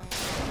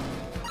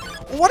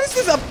 What is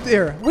this up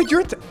there? Wait,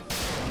 you're...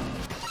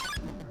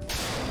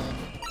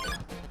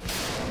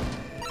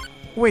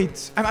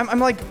 Wait, I'm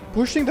like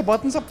pushing the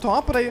buttons up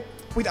top, but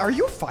Wait, are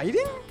you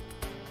fighting?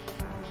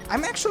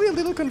 I'm actually a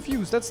little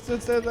confused.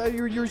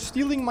 You're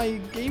stealing my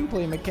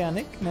gameplay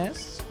mechanic,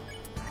 Ness.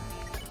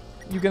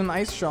 You get an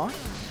ice shot.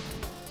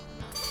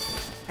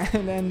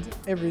 And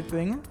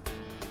everything.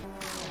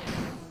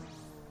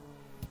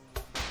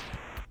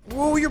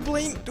 Whoa, you're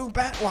playing too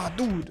bad. Wow,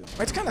 dude.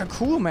 It's kind of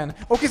cool, man.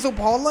 Okay, so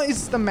Paula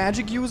is the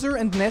magic user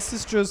and Ness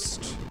is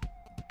just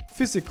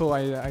physical, I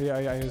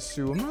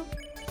assume.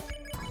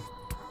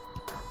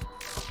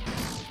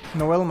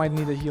 Noel might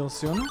need a heal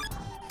soon.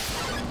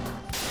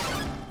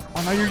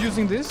 Oh, now you're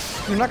using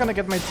this? You're not gonna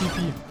get my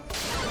TP.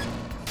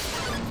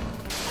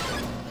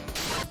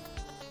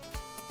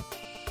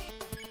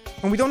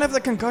 And we don't have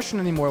the concussion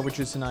anymore, which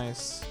is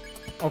nice.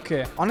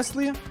 Okay,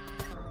 honestly,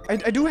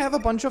 I do have a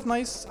bunch of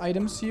nice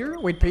items here.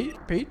 Wait,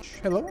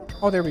 Paige? Hello?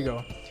 Oh, there we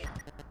go.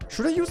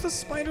 Should I use the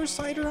spider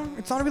cider?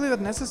 It's not really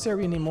that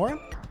necessary anymore.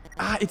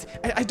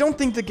 I don't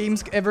think the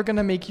game's ever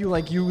gonna make you,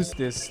 like, use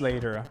this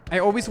later. I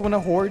always want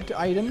to hoard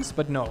items,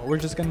 but no. We're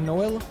just gonna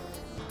Noel.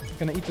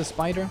 Gonna eat the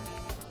spider.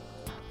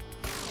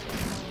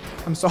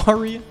 I'm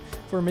sorry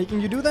for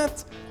making you do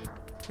that.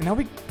 And now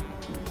we...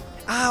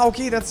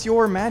 okay, that's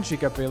your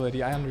magic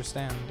ability. I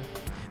understand.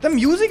 The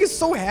music is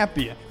so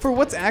happy for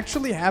what's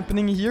actually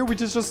happening here,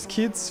 which is just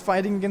kids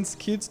fighting against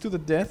kids to the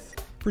death,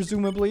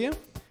 presumably.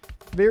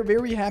 Very,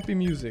 very happy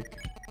music.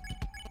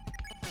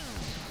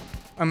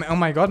 Oh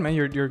my god, man,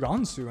 you're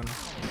gone soon.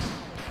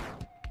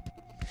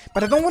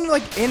 But I don't want to,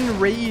 like,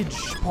 enrage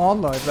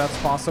Paula, if that's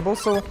possible.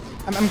 So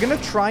I'm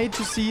gonna try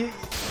to see...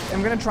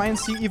 I'm gonna try and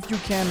see if you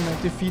can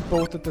defeat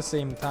both at the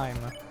same time.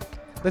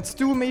 Let's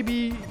do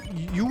maybe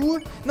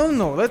you...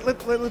 No.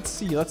 Let's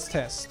see. Let's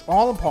test.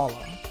 All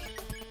Paula.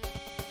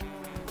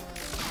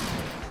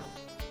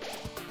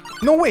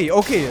 No way.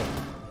 Okay.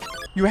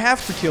 You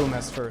have to kill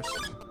Ness first.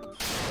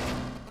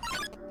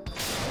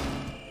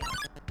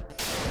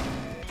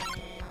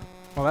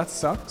 Well, that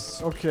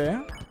sucks. Okay.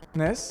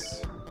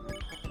 Ness.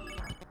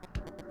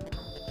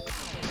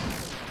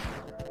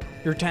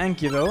 You're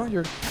tanky though.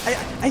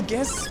 I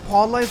guess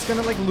Paula is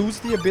gonna like lose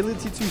the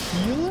ability to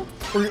heal,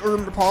 or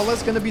Paula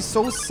is gonna be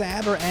so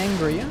sad or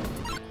angry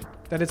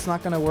that it's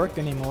not gonna work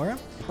anymore.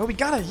 Oh, we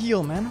gotta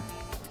heal, man.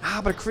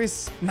 Ah, but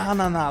Kris, nah.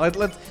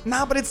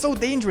 Nah, but it's so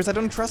dangerous. I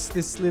don't trust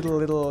this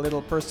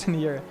little person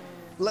here.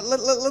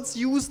 Let's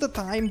use the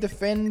time,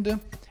 defend,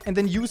 and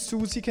then you,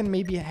 Susie, can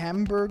maybe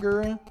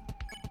hamburger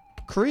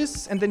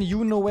Kris, and then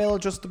you, Noelle,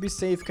 just to be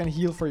safe, can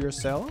heal for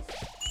yourself.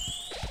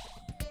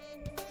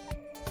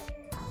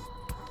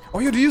 Oh,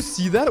 yeah, do you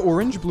see that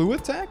orange-blue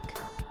attack?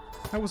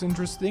 That was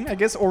interesting. I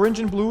guess orange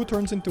and blue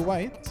turns into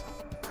white.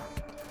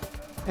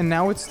 And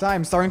now it's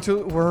time. Starting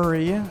to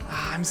worry.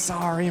 Ah, I'm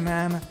sorry,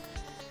 man.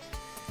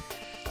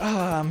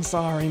 Ah, I'm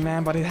sorry,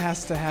 man, but it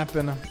has to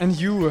happen. And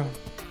you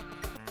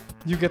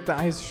get the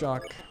ice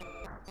shock.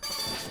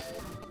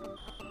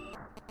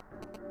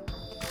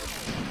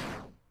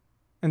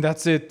 And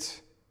that's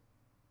it.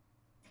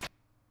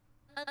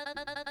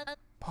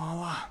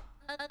 Paula.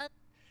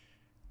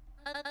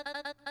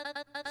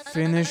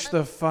 Finish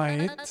the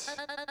fight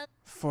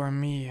for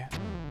me.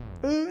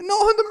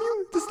 No,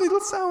 this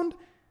little sound.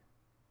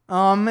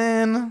 Oh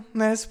man,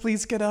 Ness,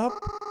 please get up.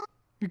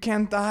 You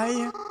can't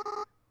die.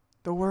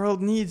 The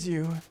world needs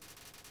you.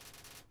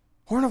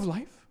 Horn of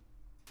Life?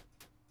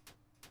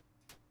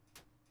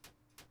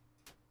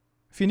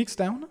 Phoenix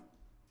down?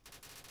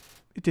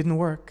 It didn't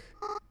work.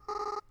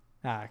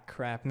 Ah,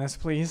 crap. Ness,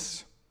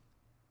 please.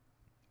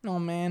 Oh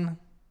man.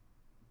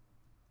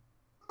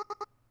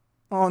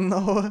 Oh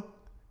no.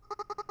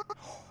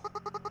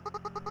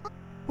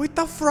 With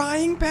the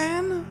frying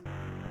pan?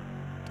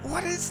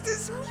 What is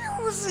this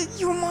music,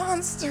 you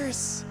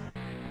monsters?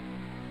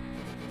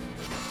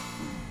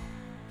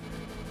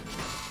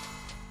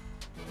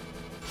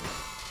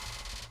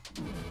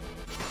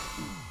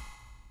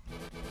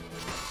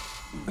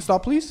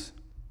 Stop, please.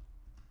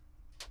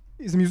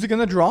 Is the music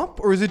gonna drop,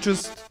 or is it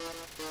just...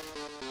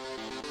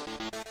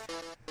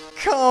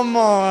 Come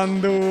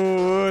on,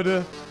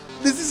 dude.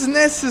 This is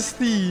Ness's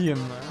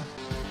theme.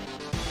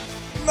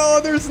 No,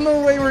 there's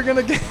no way we're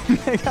gonna get...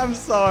 I'm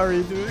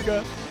sorry,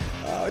 dude.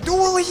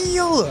 Dual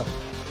heal!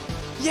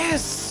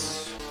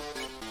 Yes!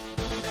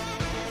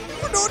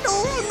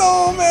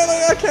 No, man,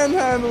 I can't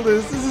handle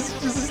this.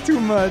 This is too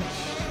much.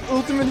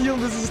 Ultimate heal,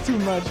 this is too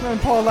much. Man,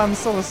 Paul, I'm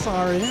so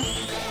sorry.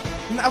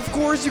 And of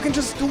course, you can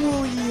just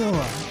dual heal.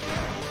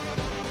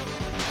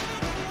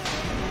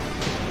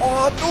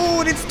 Oh,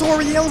 dude, it's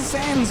Toriel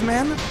Sands,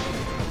 man.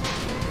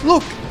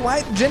 Look,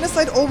 why?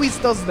 Genocide always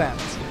does that.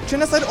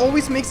 Genocide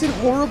always makes it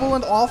horrible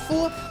and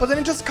awful, but then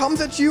it just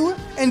comes at you,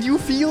 and you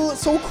feel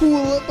so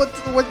cool, but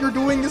what you're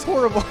doing is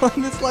horrible.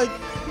 And it's like,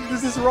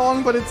 this is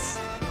wrong, but it's...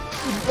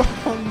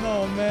 Oh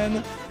no,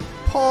 man.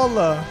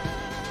 Paula.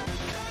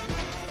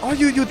 Oh,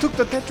 you took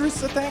the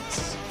Tetris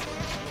attacks?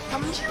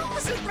 Come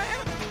use it,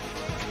 man.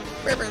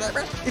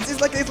 It's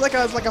like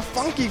a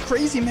funky,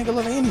 crazy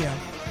Megalovania.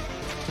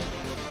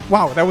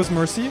 Wow, that was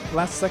mercy.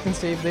 Last second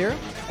save there.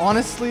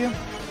 Honestly...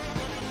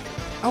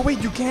 Oh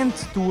wait, you can't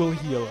dual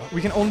heal. We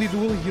can only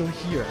dual heal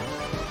here.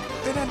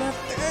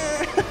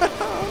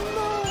 Oh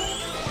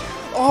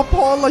no! Oh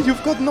Paula,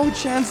 you've got no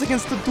chance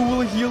against the dual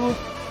heal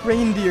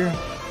reindeer.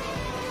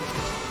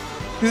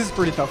 This is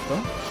pretty tough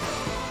though.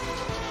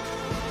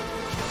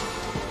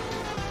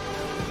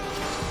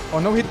 Oh,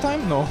 no hit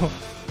time? No.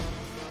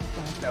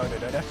 No,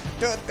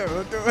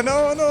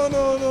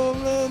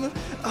 man.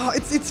 Oh,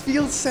 it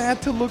feels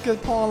sad to look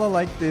at Paula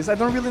like this. I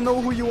don't really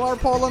know who you are,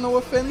 Paula, no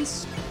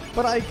offense.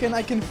 But I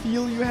can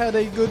feel you had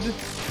a good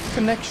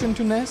connection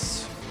to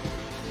Ness.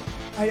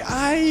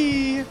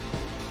 I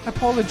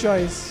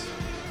apologize.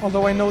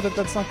 Although I know that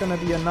that's not gonna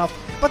be enough.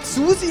 But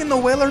Susie and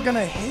Noelle are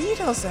gonna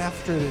hate us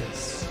after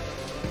this.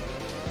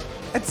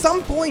 At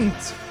some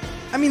point.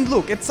 I mean,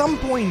 look, at some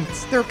point,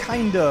 they're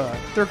kinda...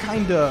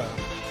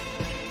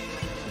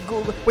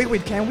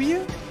 Wait, can we?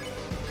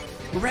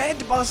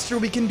 Red Buster,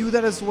 we can do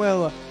that as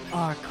well.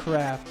 Ah,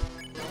 crap.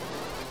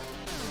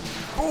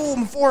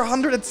 Boom,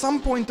 400. At some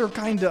point, they're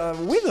kinda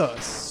with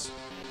us.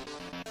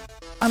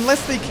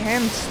 Unless they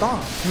can't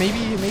stop. Maybe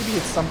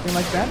it's something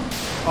like that.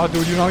 Oh,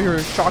 dude, you know your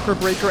Chakra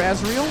Breaker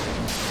Azrael?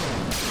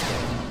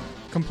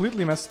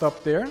 Completely messed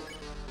up there.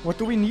 What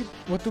do we need?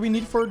 What do we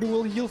need for a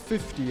dual heal?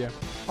 50.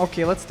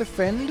 Okay, let's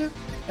defend,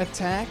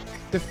 attack,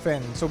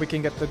 defend, so we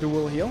can get the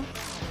dual heal.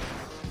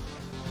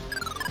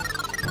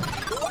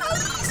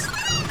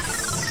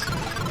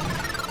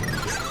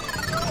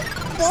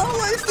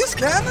 Paula, is this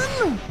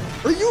canon?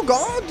 Are you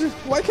God?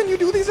 Why can you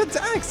do these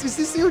attacks? Is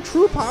this your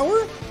true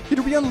power? Did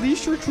we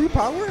unleash your true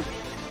power?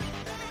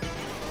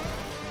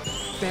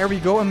 There we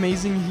go,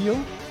 amazing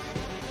heal.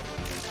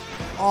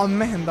 Oh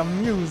man, the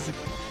music.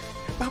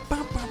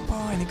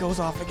 And it goes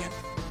off again.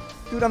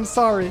 Dude, I'm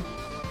sorry.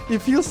 It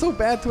feels so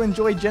bad to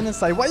enjoy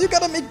Genocide. Why you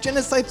gotta make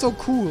Genocide so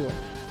cool?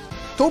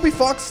 Toby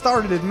Fox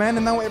started it, man,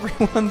 and now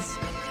everyone's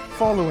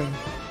following.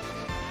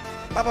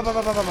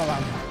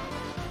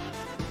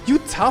 You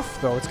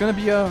tough, though. It's gonna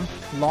be a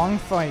long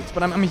fight,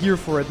 but I'm here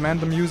for it, man.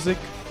 The music.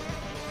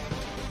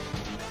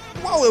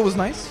 Wow, it was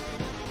nice.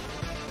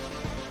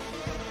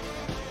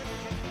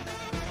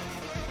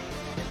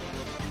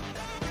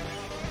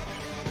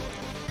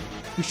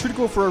 We should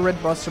go for a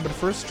red buster, but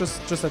first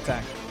just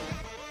attack.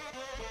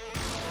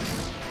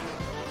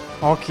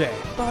 Okay.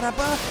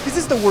 This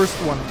is the worst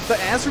one. The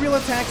Azrael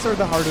attacks are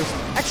the hardest.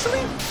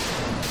 Actually,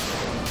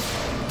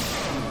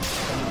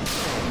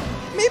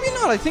 maybe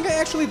not. I think I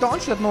actually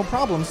dodged that no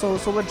problem. So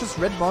let's just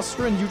red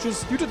buster and you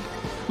just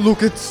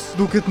look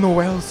at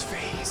Noelle's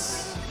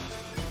face.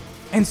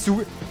 And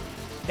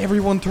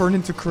everyone turned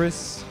into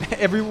Kris.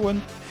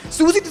 Everyone.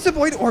 Susie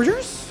disappointed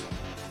orders?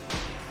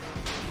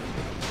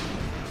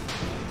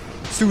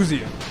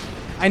 Susie,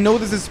 I know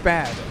this is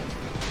bad,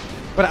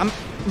 but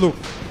look,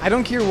 I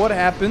don't care what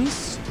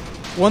happens.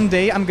 One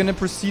day I'm gonna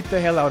proceed the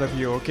hell out of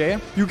you, okay?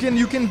 You can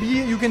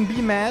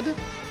be mad,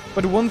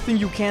 but one thing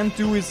you can't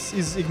do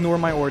is ignore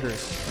my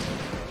orders.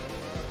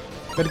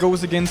 That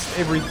goes against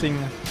everything.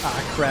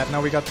 Ah, crap, now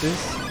we got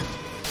this.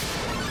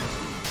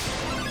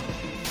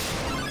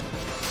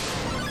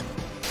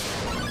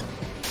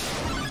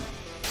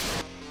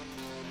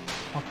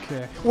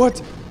 Okay.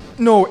 What?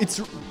 No,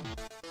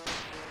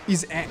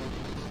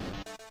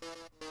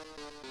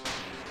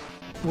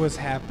 what's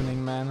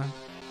happening, man?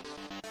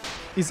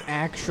 Is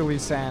actually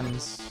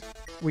Sans.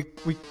 We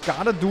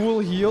got a dual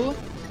heal,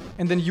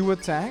 and then you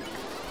attack.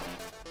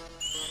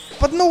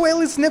 But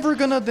Noelle is never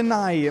gonna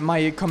deny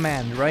my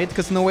command, right?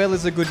 Because Noelle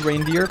is a good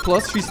reindeer.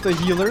 Plus, she's the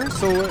healer,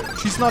 so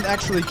she's not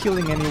actually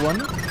killing anyone.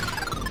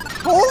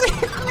 Holy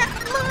crap!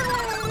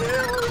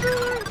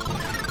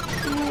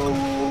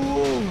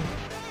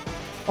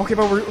 Okay,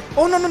 but we're...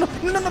 Oh, no,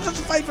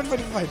 just fight.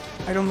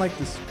 I don't like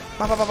this.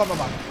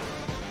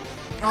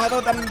 Oh, I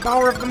love the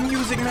power of the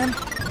music, man.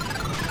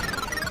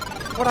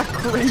 What a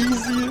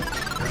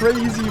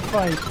crazy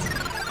fight.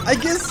 I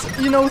guess,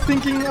 you know,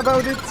 thinking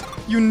about it,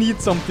 you need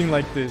something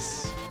like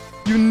this.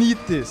 You need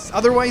this.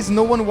 Otherwise,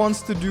 no one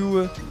wants to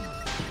do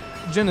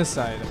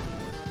Genocide.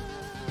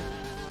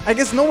 I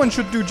guess no one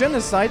should do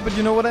Genocide, but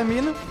you know what I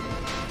mean?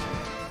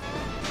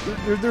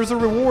 There's a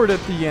reward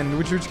at the end,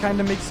 which kind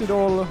of makes it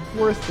all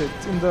worth it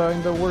in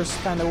the worst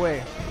kind of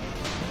way.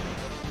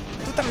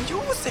 Dude, the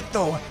music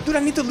though! Dude, I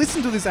need to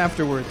listen to this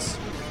afterwards.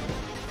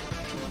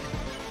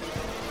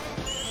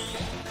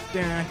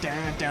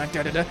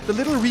 The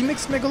little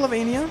remix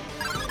Megalovania.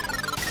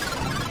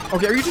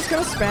 Okay, are you just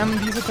gonna spam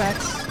these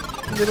attacks,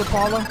 little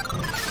Paula?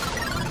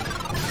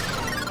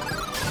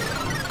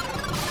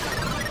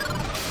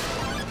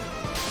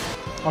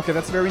 Okay,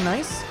 that's very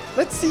nice.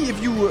 Let's see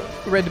if you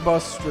red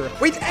buster.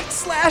 Wait, X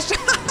slash!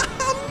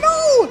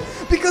 No!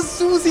 Because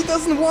Susie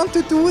doesn't want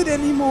to do it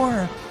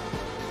anymore.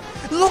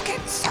 Look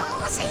at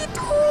Susie,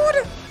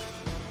 dude!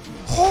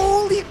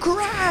 Holy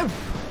crap!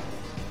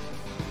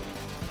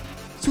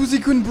 Susie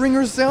couldn't bring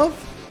herself?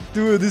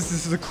 Dude, this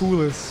is the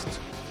coolest.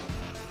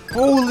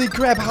 Holy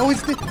crap, how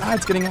is this? Ah,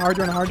 it's getting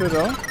harder and harder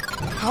though.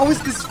 How is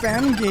this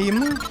fan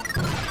game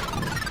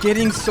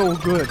getting so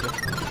good?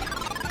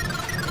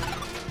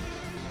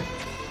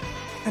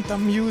 And the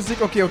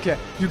music. Okay.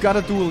 You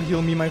gotta dual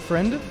heal me, my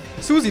friend.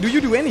 Susie, do you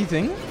do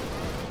anything?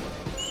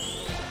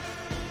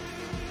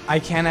 I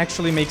can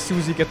actually make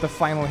Susie get the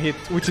final hit,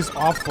 which is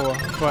awful,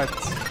 but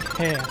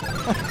hey.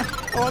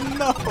 Oh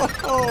no!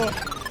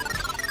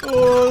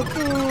 Oh,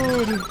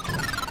 dude!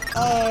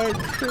 Oh,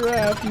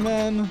 crap,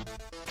 man.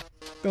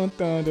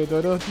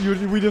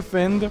 We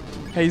defend.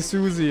 Hey,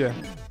 Susie.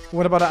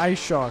 What about an ice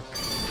shock?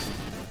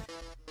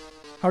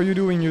 How you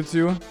doing, you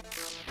two?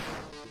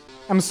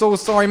 I'm so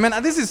sorry,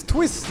 man. This is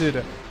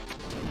twisted.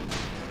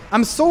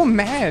 I'm so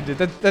mad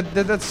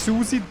that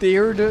Susie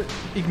dared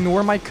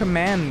ignore my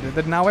command.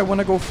 That now I want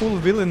to go full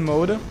villain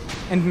mode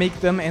and make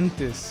them end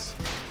this.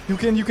 You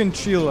can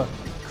chill,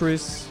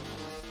 Kris.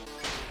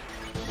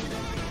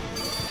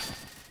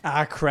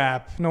 Ah,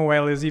 crap.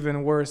 Noelle is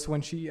even worse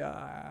when she...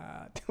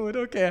 Dude,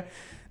 okay.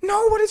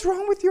 No, what is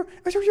wrong with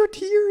your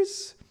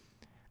tears?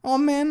 Oh,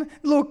 man.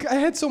 Look, I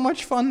had so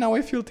much fun. Now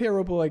I feel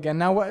terrible again.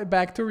 Now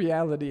back to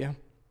reality.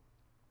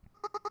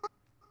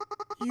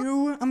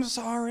 I'm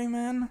sorry,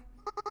 man.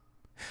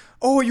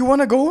 Oh, you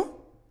wanna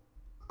go?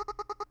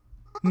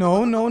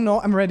 No.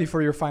 I'm ready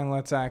for your final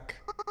attack.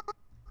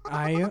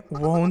 I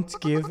won't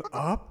give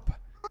up.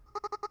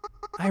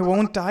 I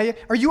won't die.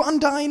 Are you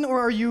undying or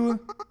are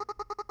you...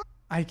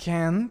 I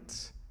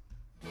can't.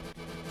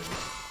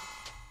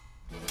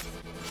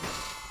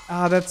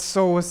 Ah, that's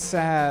so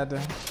sad.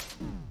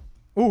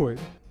 Ooh.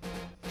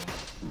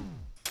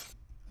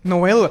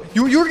 Noelle.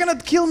 You're gonna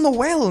kill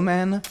Noelle,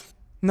 man.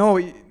 No.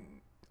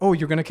 Oh,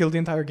 you're gonna kill the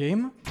entire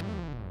game?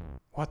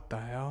 What the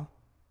hell?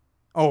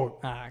 Oh,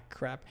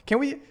 crap. Can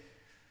we...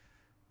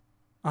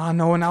 Ah,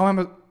 no, now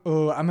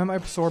am I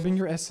absorbing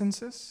your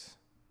essences?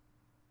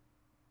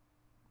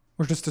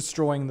 We're just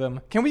destroying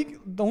them. Can we...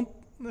 Don't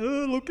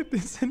look at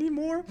this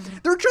anymore?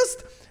 They're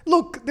just...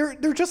 Look,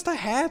 they're just a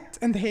hat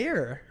and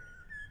hair.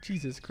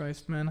 Jesus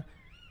Christ, man.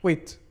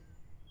 Wait.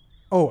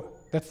 Oh,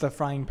 that's the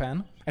frying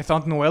pan. I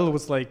thought Noelle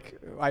was like...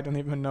 I don't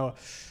even know.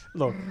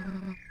 Look,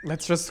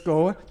 let's just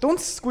go. Don't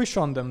squish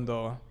on them,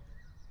 though.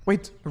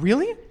 Wait,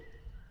 really?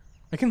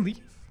 I can leave?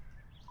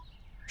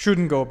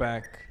 Shouldn't go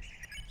back.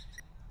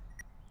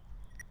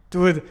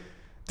 Dude.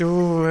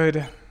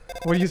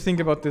 What do you think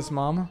about this,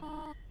 Mom?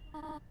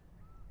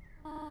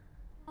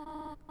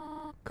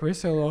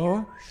 Kris,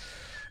 hello?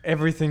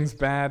 Everything's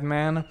bad,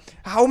 man.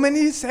 How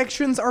many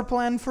sections are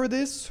planned for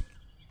this?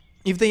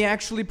 If they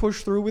actually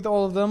push through with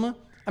all of them?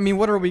 I mean,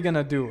 what are we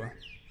gonna do?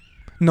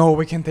 No,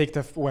 we can take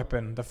the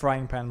weapon, the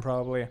frying pan,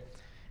 probably.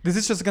 This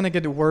is just gonna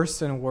get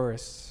worse and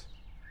worse.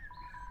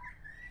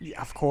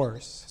 Yeah, of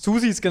course.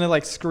 Susie's gonna,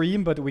 like,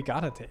 scream, but we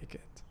gotta take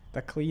it.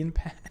 The clean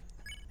pan.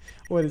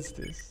 What is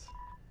this?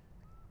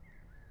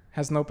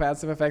 Has no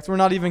passive effects. We're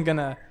not even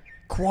gonna...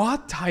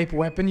 Quad-type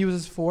weapon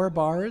uses 4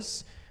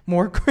 bars.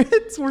 More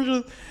crits? We're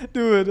just...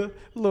 Dude,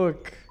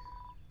 look.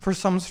 For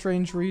some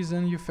strange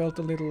reason, you felt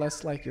a little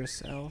less like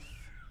yourself.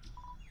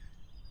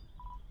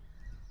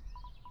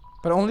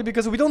 But only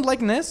because we don't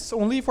like Ness?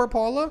 Only for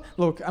Paula?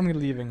 Look, I'm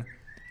leaving.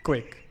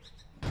 Quick.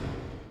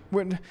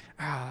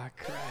 Ah,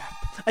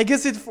 crap. I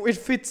guess it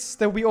fits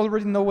that we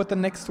already know what the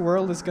next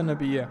world is gonna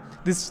be.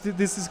 This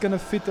is gonna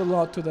fit a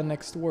lot to the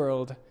next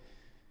world.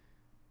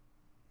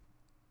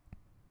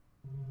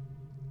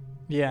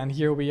 Yeah, and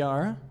here we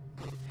are.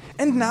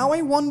 And now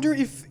I wonder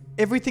if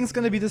everything's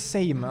gonna be the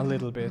same a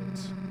little bit.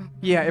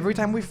 Yeah, every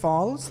time we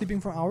fall,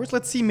 sleeping for hours.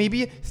 Let's see,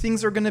 maybe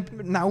things are gonna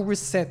now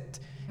reset.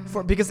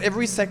 Because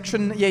every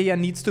section,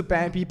 needs to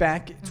be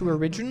back to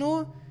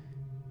original.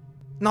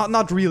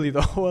 Not really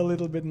though, a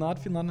little bit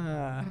not.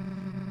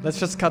 Let's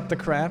just cut the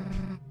crap.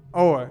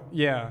 Oh,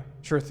 yeah,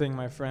 sure thing,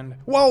 my friend.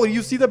 Wow,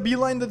 you see the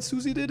beeline that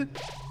Susie did?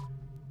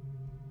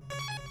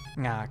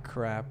 Ah,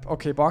 crap.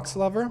 Okay, box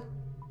lover.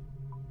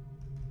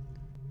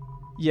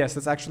 Yes,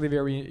 that's actually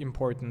very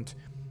important.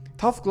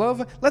 Tough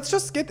glove. Let's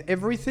just get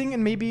everything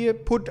and maybe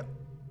put...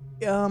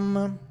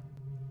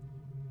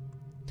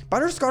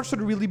 Butterscotch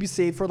should really be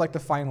saved for, like, the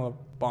final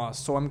boss.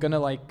 So I'm gonna,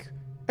 like...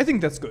 I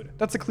think that's good.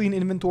 That's a clean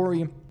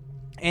inventory.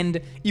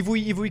 And if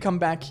we come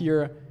back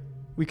here,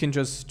 we can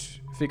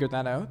just figure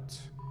that out.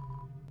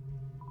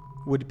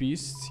 Wood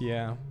beasts,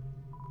 yeah.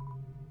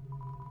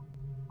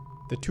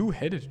 The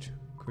two-headed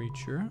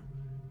creature.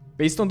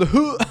 Based on the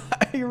who,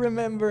 I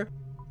remember.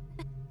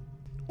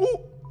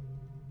 Oh!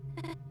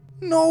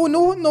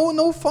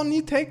 No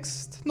funny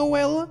text,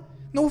 Noelle.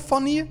 No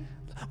funny.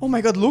 Oh my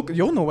god, look,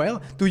 yo,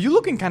 Noelle. Dude, you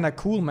looking kind of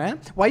cool, man.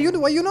 Why you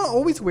not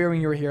always wearing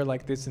your hair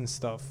like this and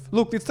stuff?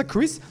 Look, it's the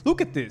Kris.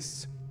 Look at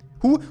this.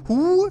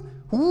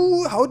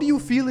 How do you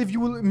feel if you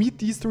will meet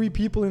these 3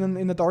 people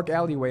in a dark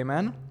alleyway,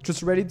 man?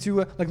 Just ready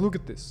to, like, look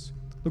at this.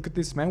 Look at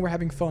this, man. We're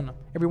having fun.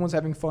 Everyone's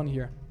having fun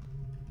here.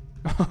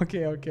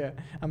 Okay.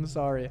 I'm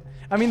sorry.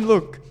 I mean,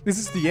 look, this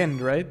is the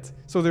end, right?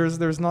 So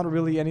there's not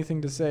really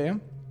anything to say.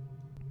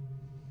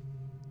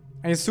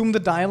 I assume the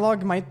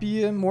dialogue might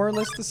be more or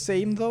less the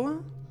same,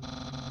 though.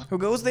 Who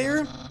goes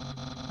there?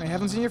 I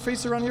haven't seen your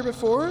face around here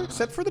before,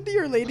 except for the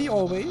deer lady,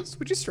 always,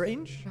 which is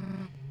strange.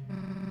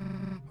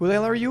 Who the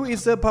hell are you?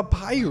 Is a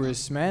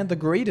papyrus, man. The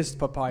greatest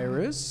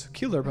papyrus.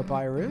 Killer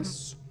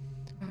papyrus.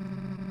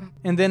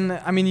 And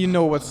then, I mean, you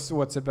know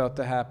what's about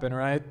to happen,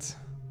 right?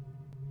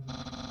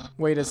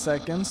 Wait a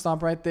second.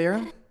 Stop right there.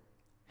 And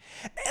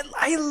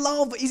I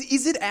love...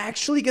 Is it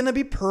actually gonna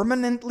be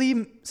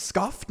permanently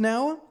scuffed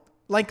now?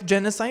 Like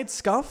Genocide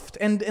scuffed?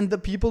 And the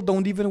people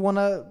don't even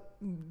wanna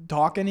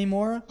talk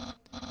anymore?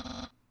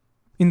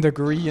 In the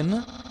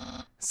green.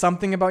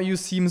 Something about you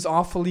seems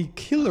awfully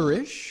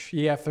killerish.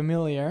 Yeah,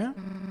 familiar.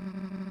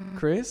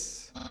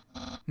 Kris?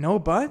 No,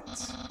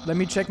 but... Let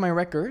me check my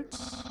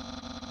records.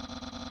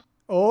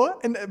 Oh,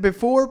 and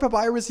before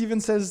Papyrus even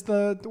says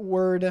the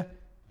word...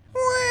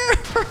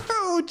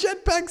 Wow!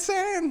 Jetpack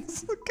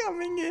Sans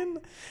coming in.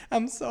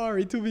 I'm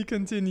sorry, to be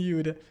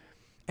continued.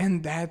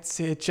 And that's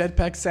it.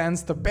 Jetpack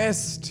Sans, the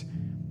best.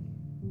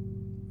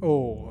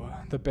 Oh,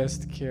 the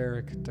best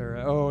character.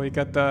 Oh, we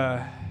got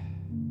the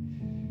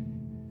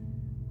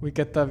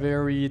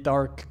very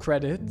dark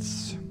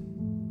credits.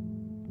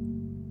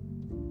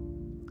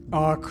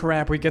 Oh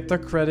crap, we get the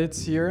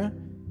credits here.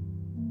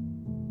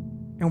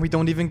 And we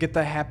don't even get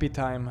the happy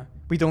time.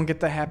 We don't get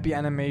the happy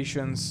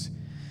animations.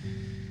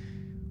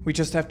 We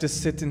just have to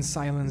sit in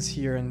silence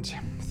here and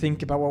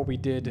think about what we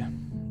did.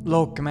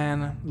 Look,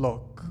 man,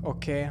 look,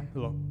 okay?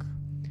 Look.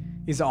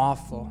 It's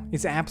awful.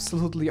 It's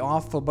absolutely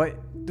awful, but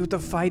dude, the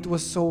fight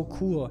was so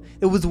cool.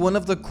 It was one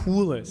of the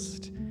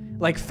coolest,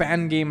 like,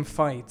 fan game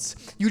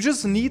fights. You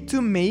just need to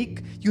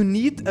you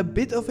need a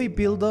bit of a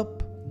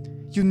build-up.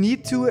 You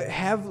need to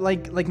have,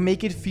 like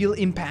make it feel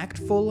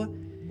impactful.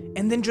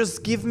 And then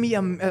just give me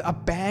a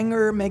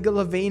banger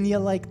Megalovania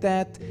like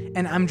that.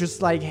 And I'm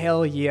just like,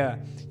 hell yeah,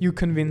 you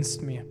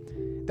convinced me.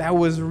 That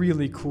was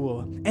really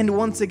cool. And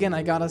once again,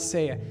 I gotta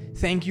say,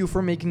 thank you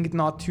for making it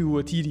not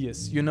too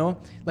tedious, you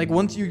know? Like,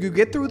 once you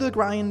get through the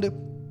grind,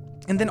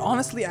 and then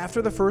honestly,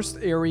 after the first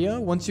area,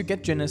 once you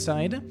get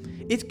Genocide,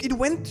 it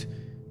went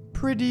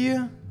pretty...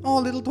 Oh,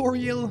 little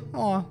Toriel.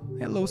 Oh,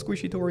 hello,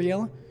 squishy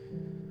Toriel.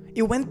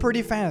 It went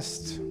pretty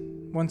fast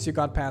once you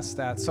got past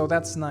that, so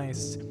that's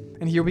nice.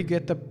 And here we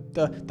get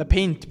the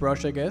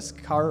paintbrush, I guess.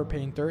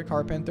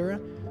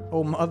 Carpenter.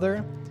 Oh,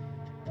 mother.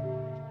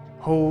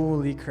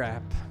 Holy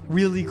crap.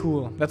 Really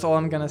cool. That's all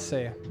I'm gonna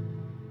say.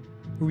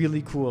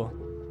 Really cool.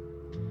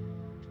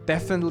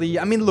 Definitely.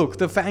 I mean, look,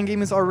 the fan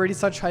game is already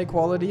such high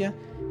quality,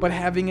 but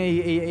having a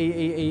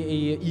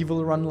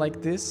evil run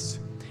like this,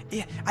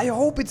 I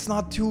hope it's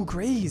not too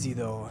crazy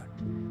though.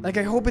 Like,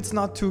 I hope it's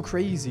not too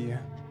crazy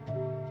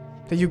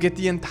that you get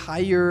the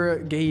entire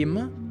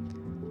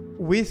game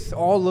with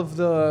all of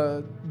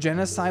the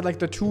genocide, like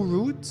the 2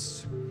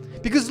 routes.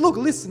 Because look,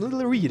 listen,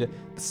 little read.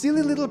 The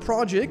silly little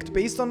project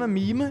based on a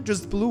meme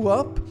just blew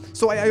up.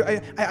 So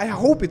I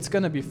hope it's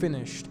gonna be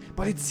finished.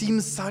 But it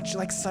seems such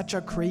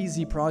a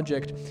crazy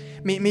project.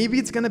 Maybe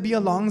it's gonna be a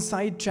long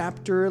side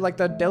chapter, like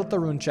the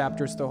Deltarune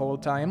chapters the whole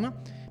time.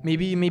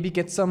 Maybe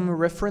get some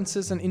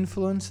references and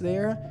influence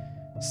there.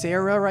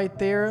 Sarah right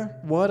there.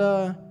 What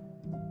a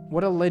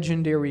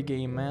legendary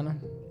game,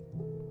 man.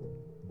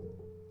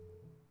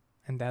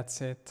 And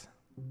that's it.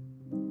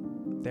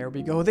 There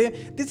we go.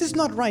 This is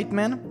not right,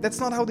 man. That's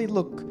not how they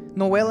look.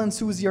 Noelle and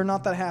Susie are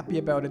not that happy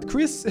about it.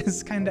 Kris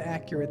is kinda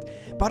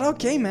accurate. But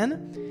okay,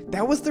 man.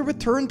 That was the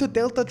return to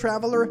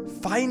Deltatraveler.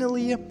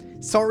 Finally.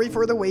 Sorry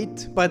for the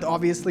wait, but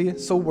obviously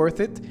so worth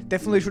it.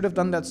 Definitely should have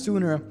done that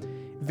sooner.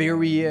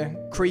 Very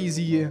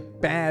crazy,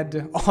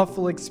 bad,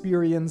 awful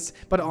experience,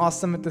 but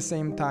awesome at the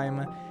same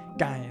time.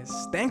 Guys,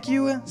 thank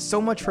you so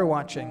much for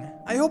watching.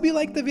 I hope you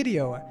liked the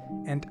video.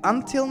 And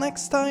until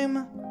next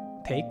time,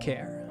 take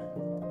care.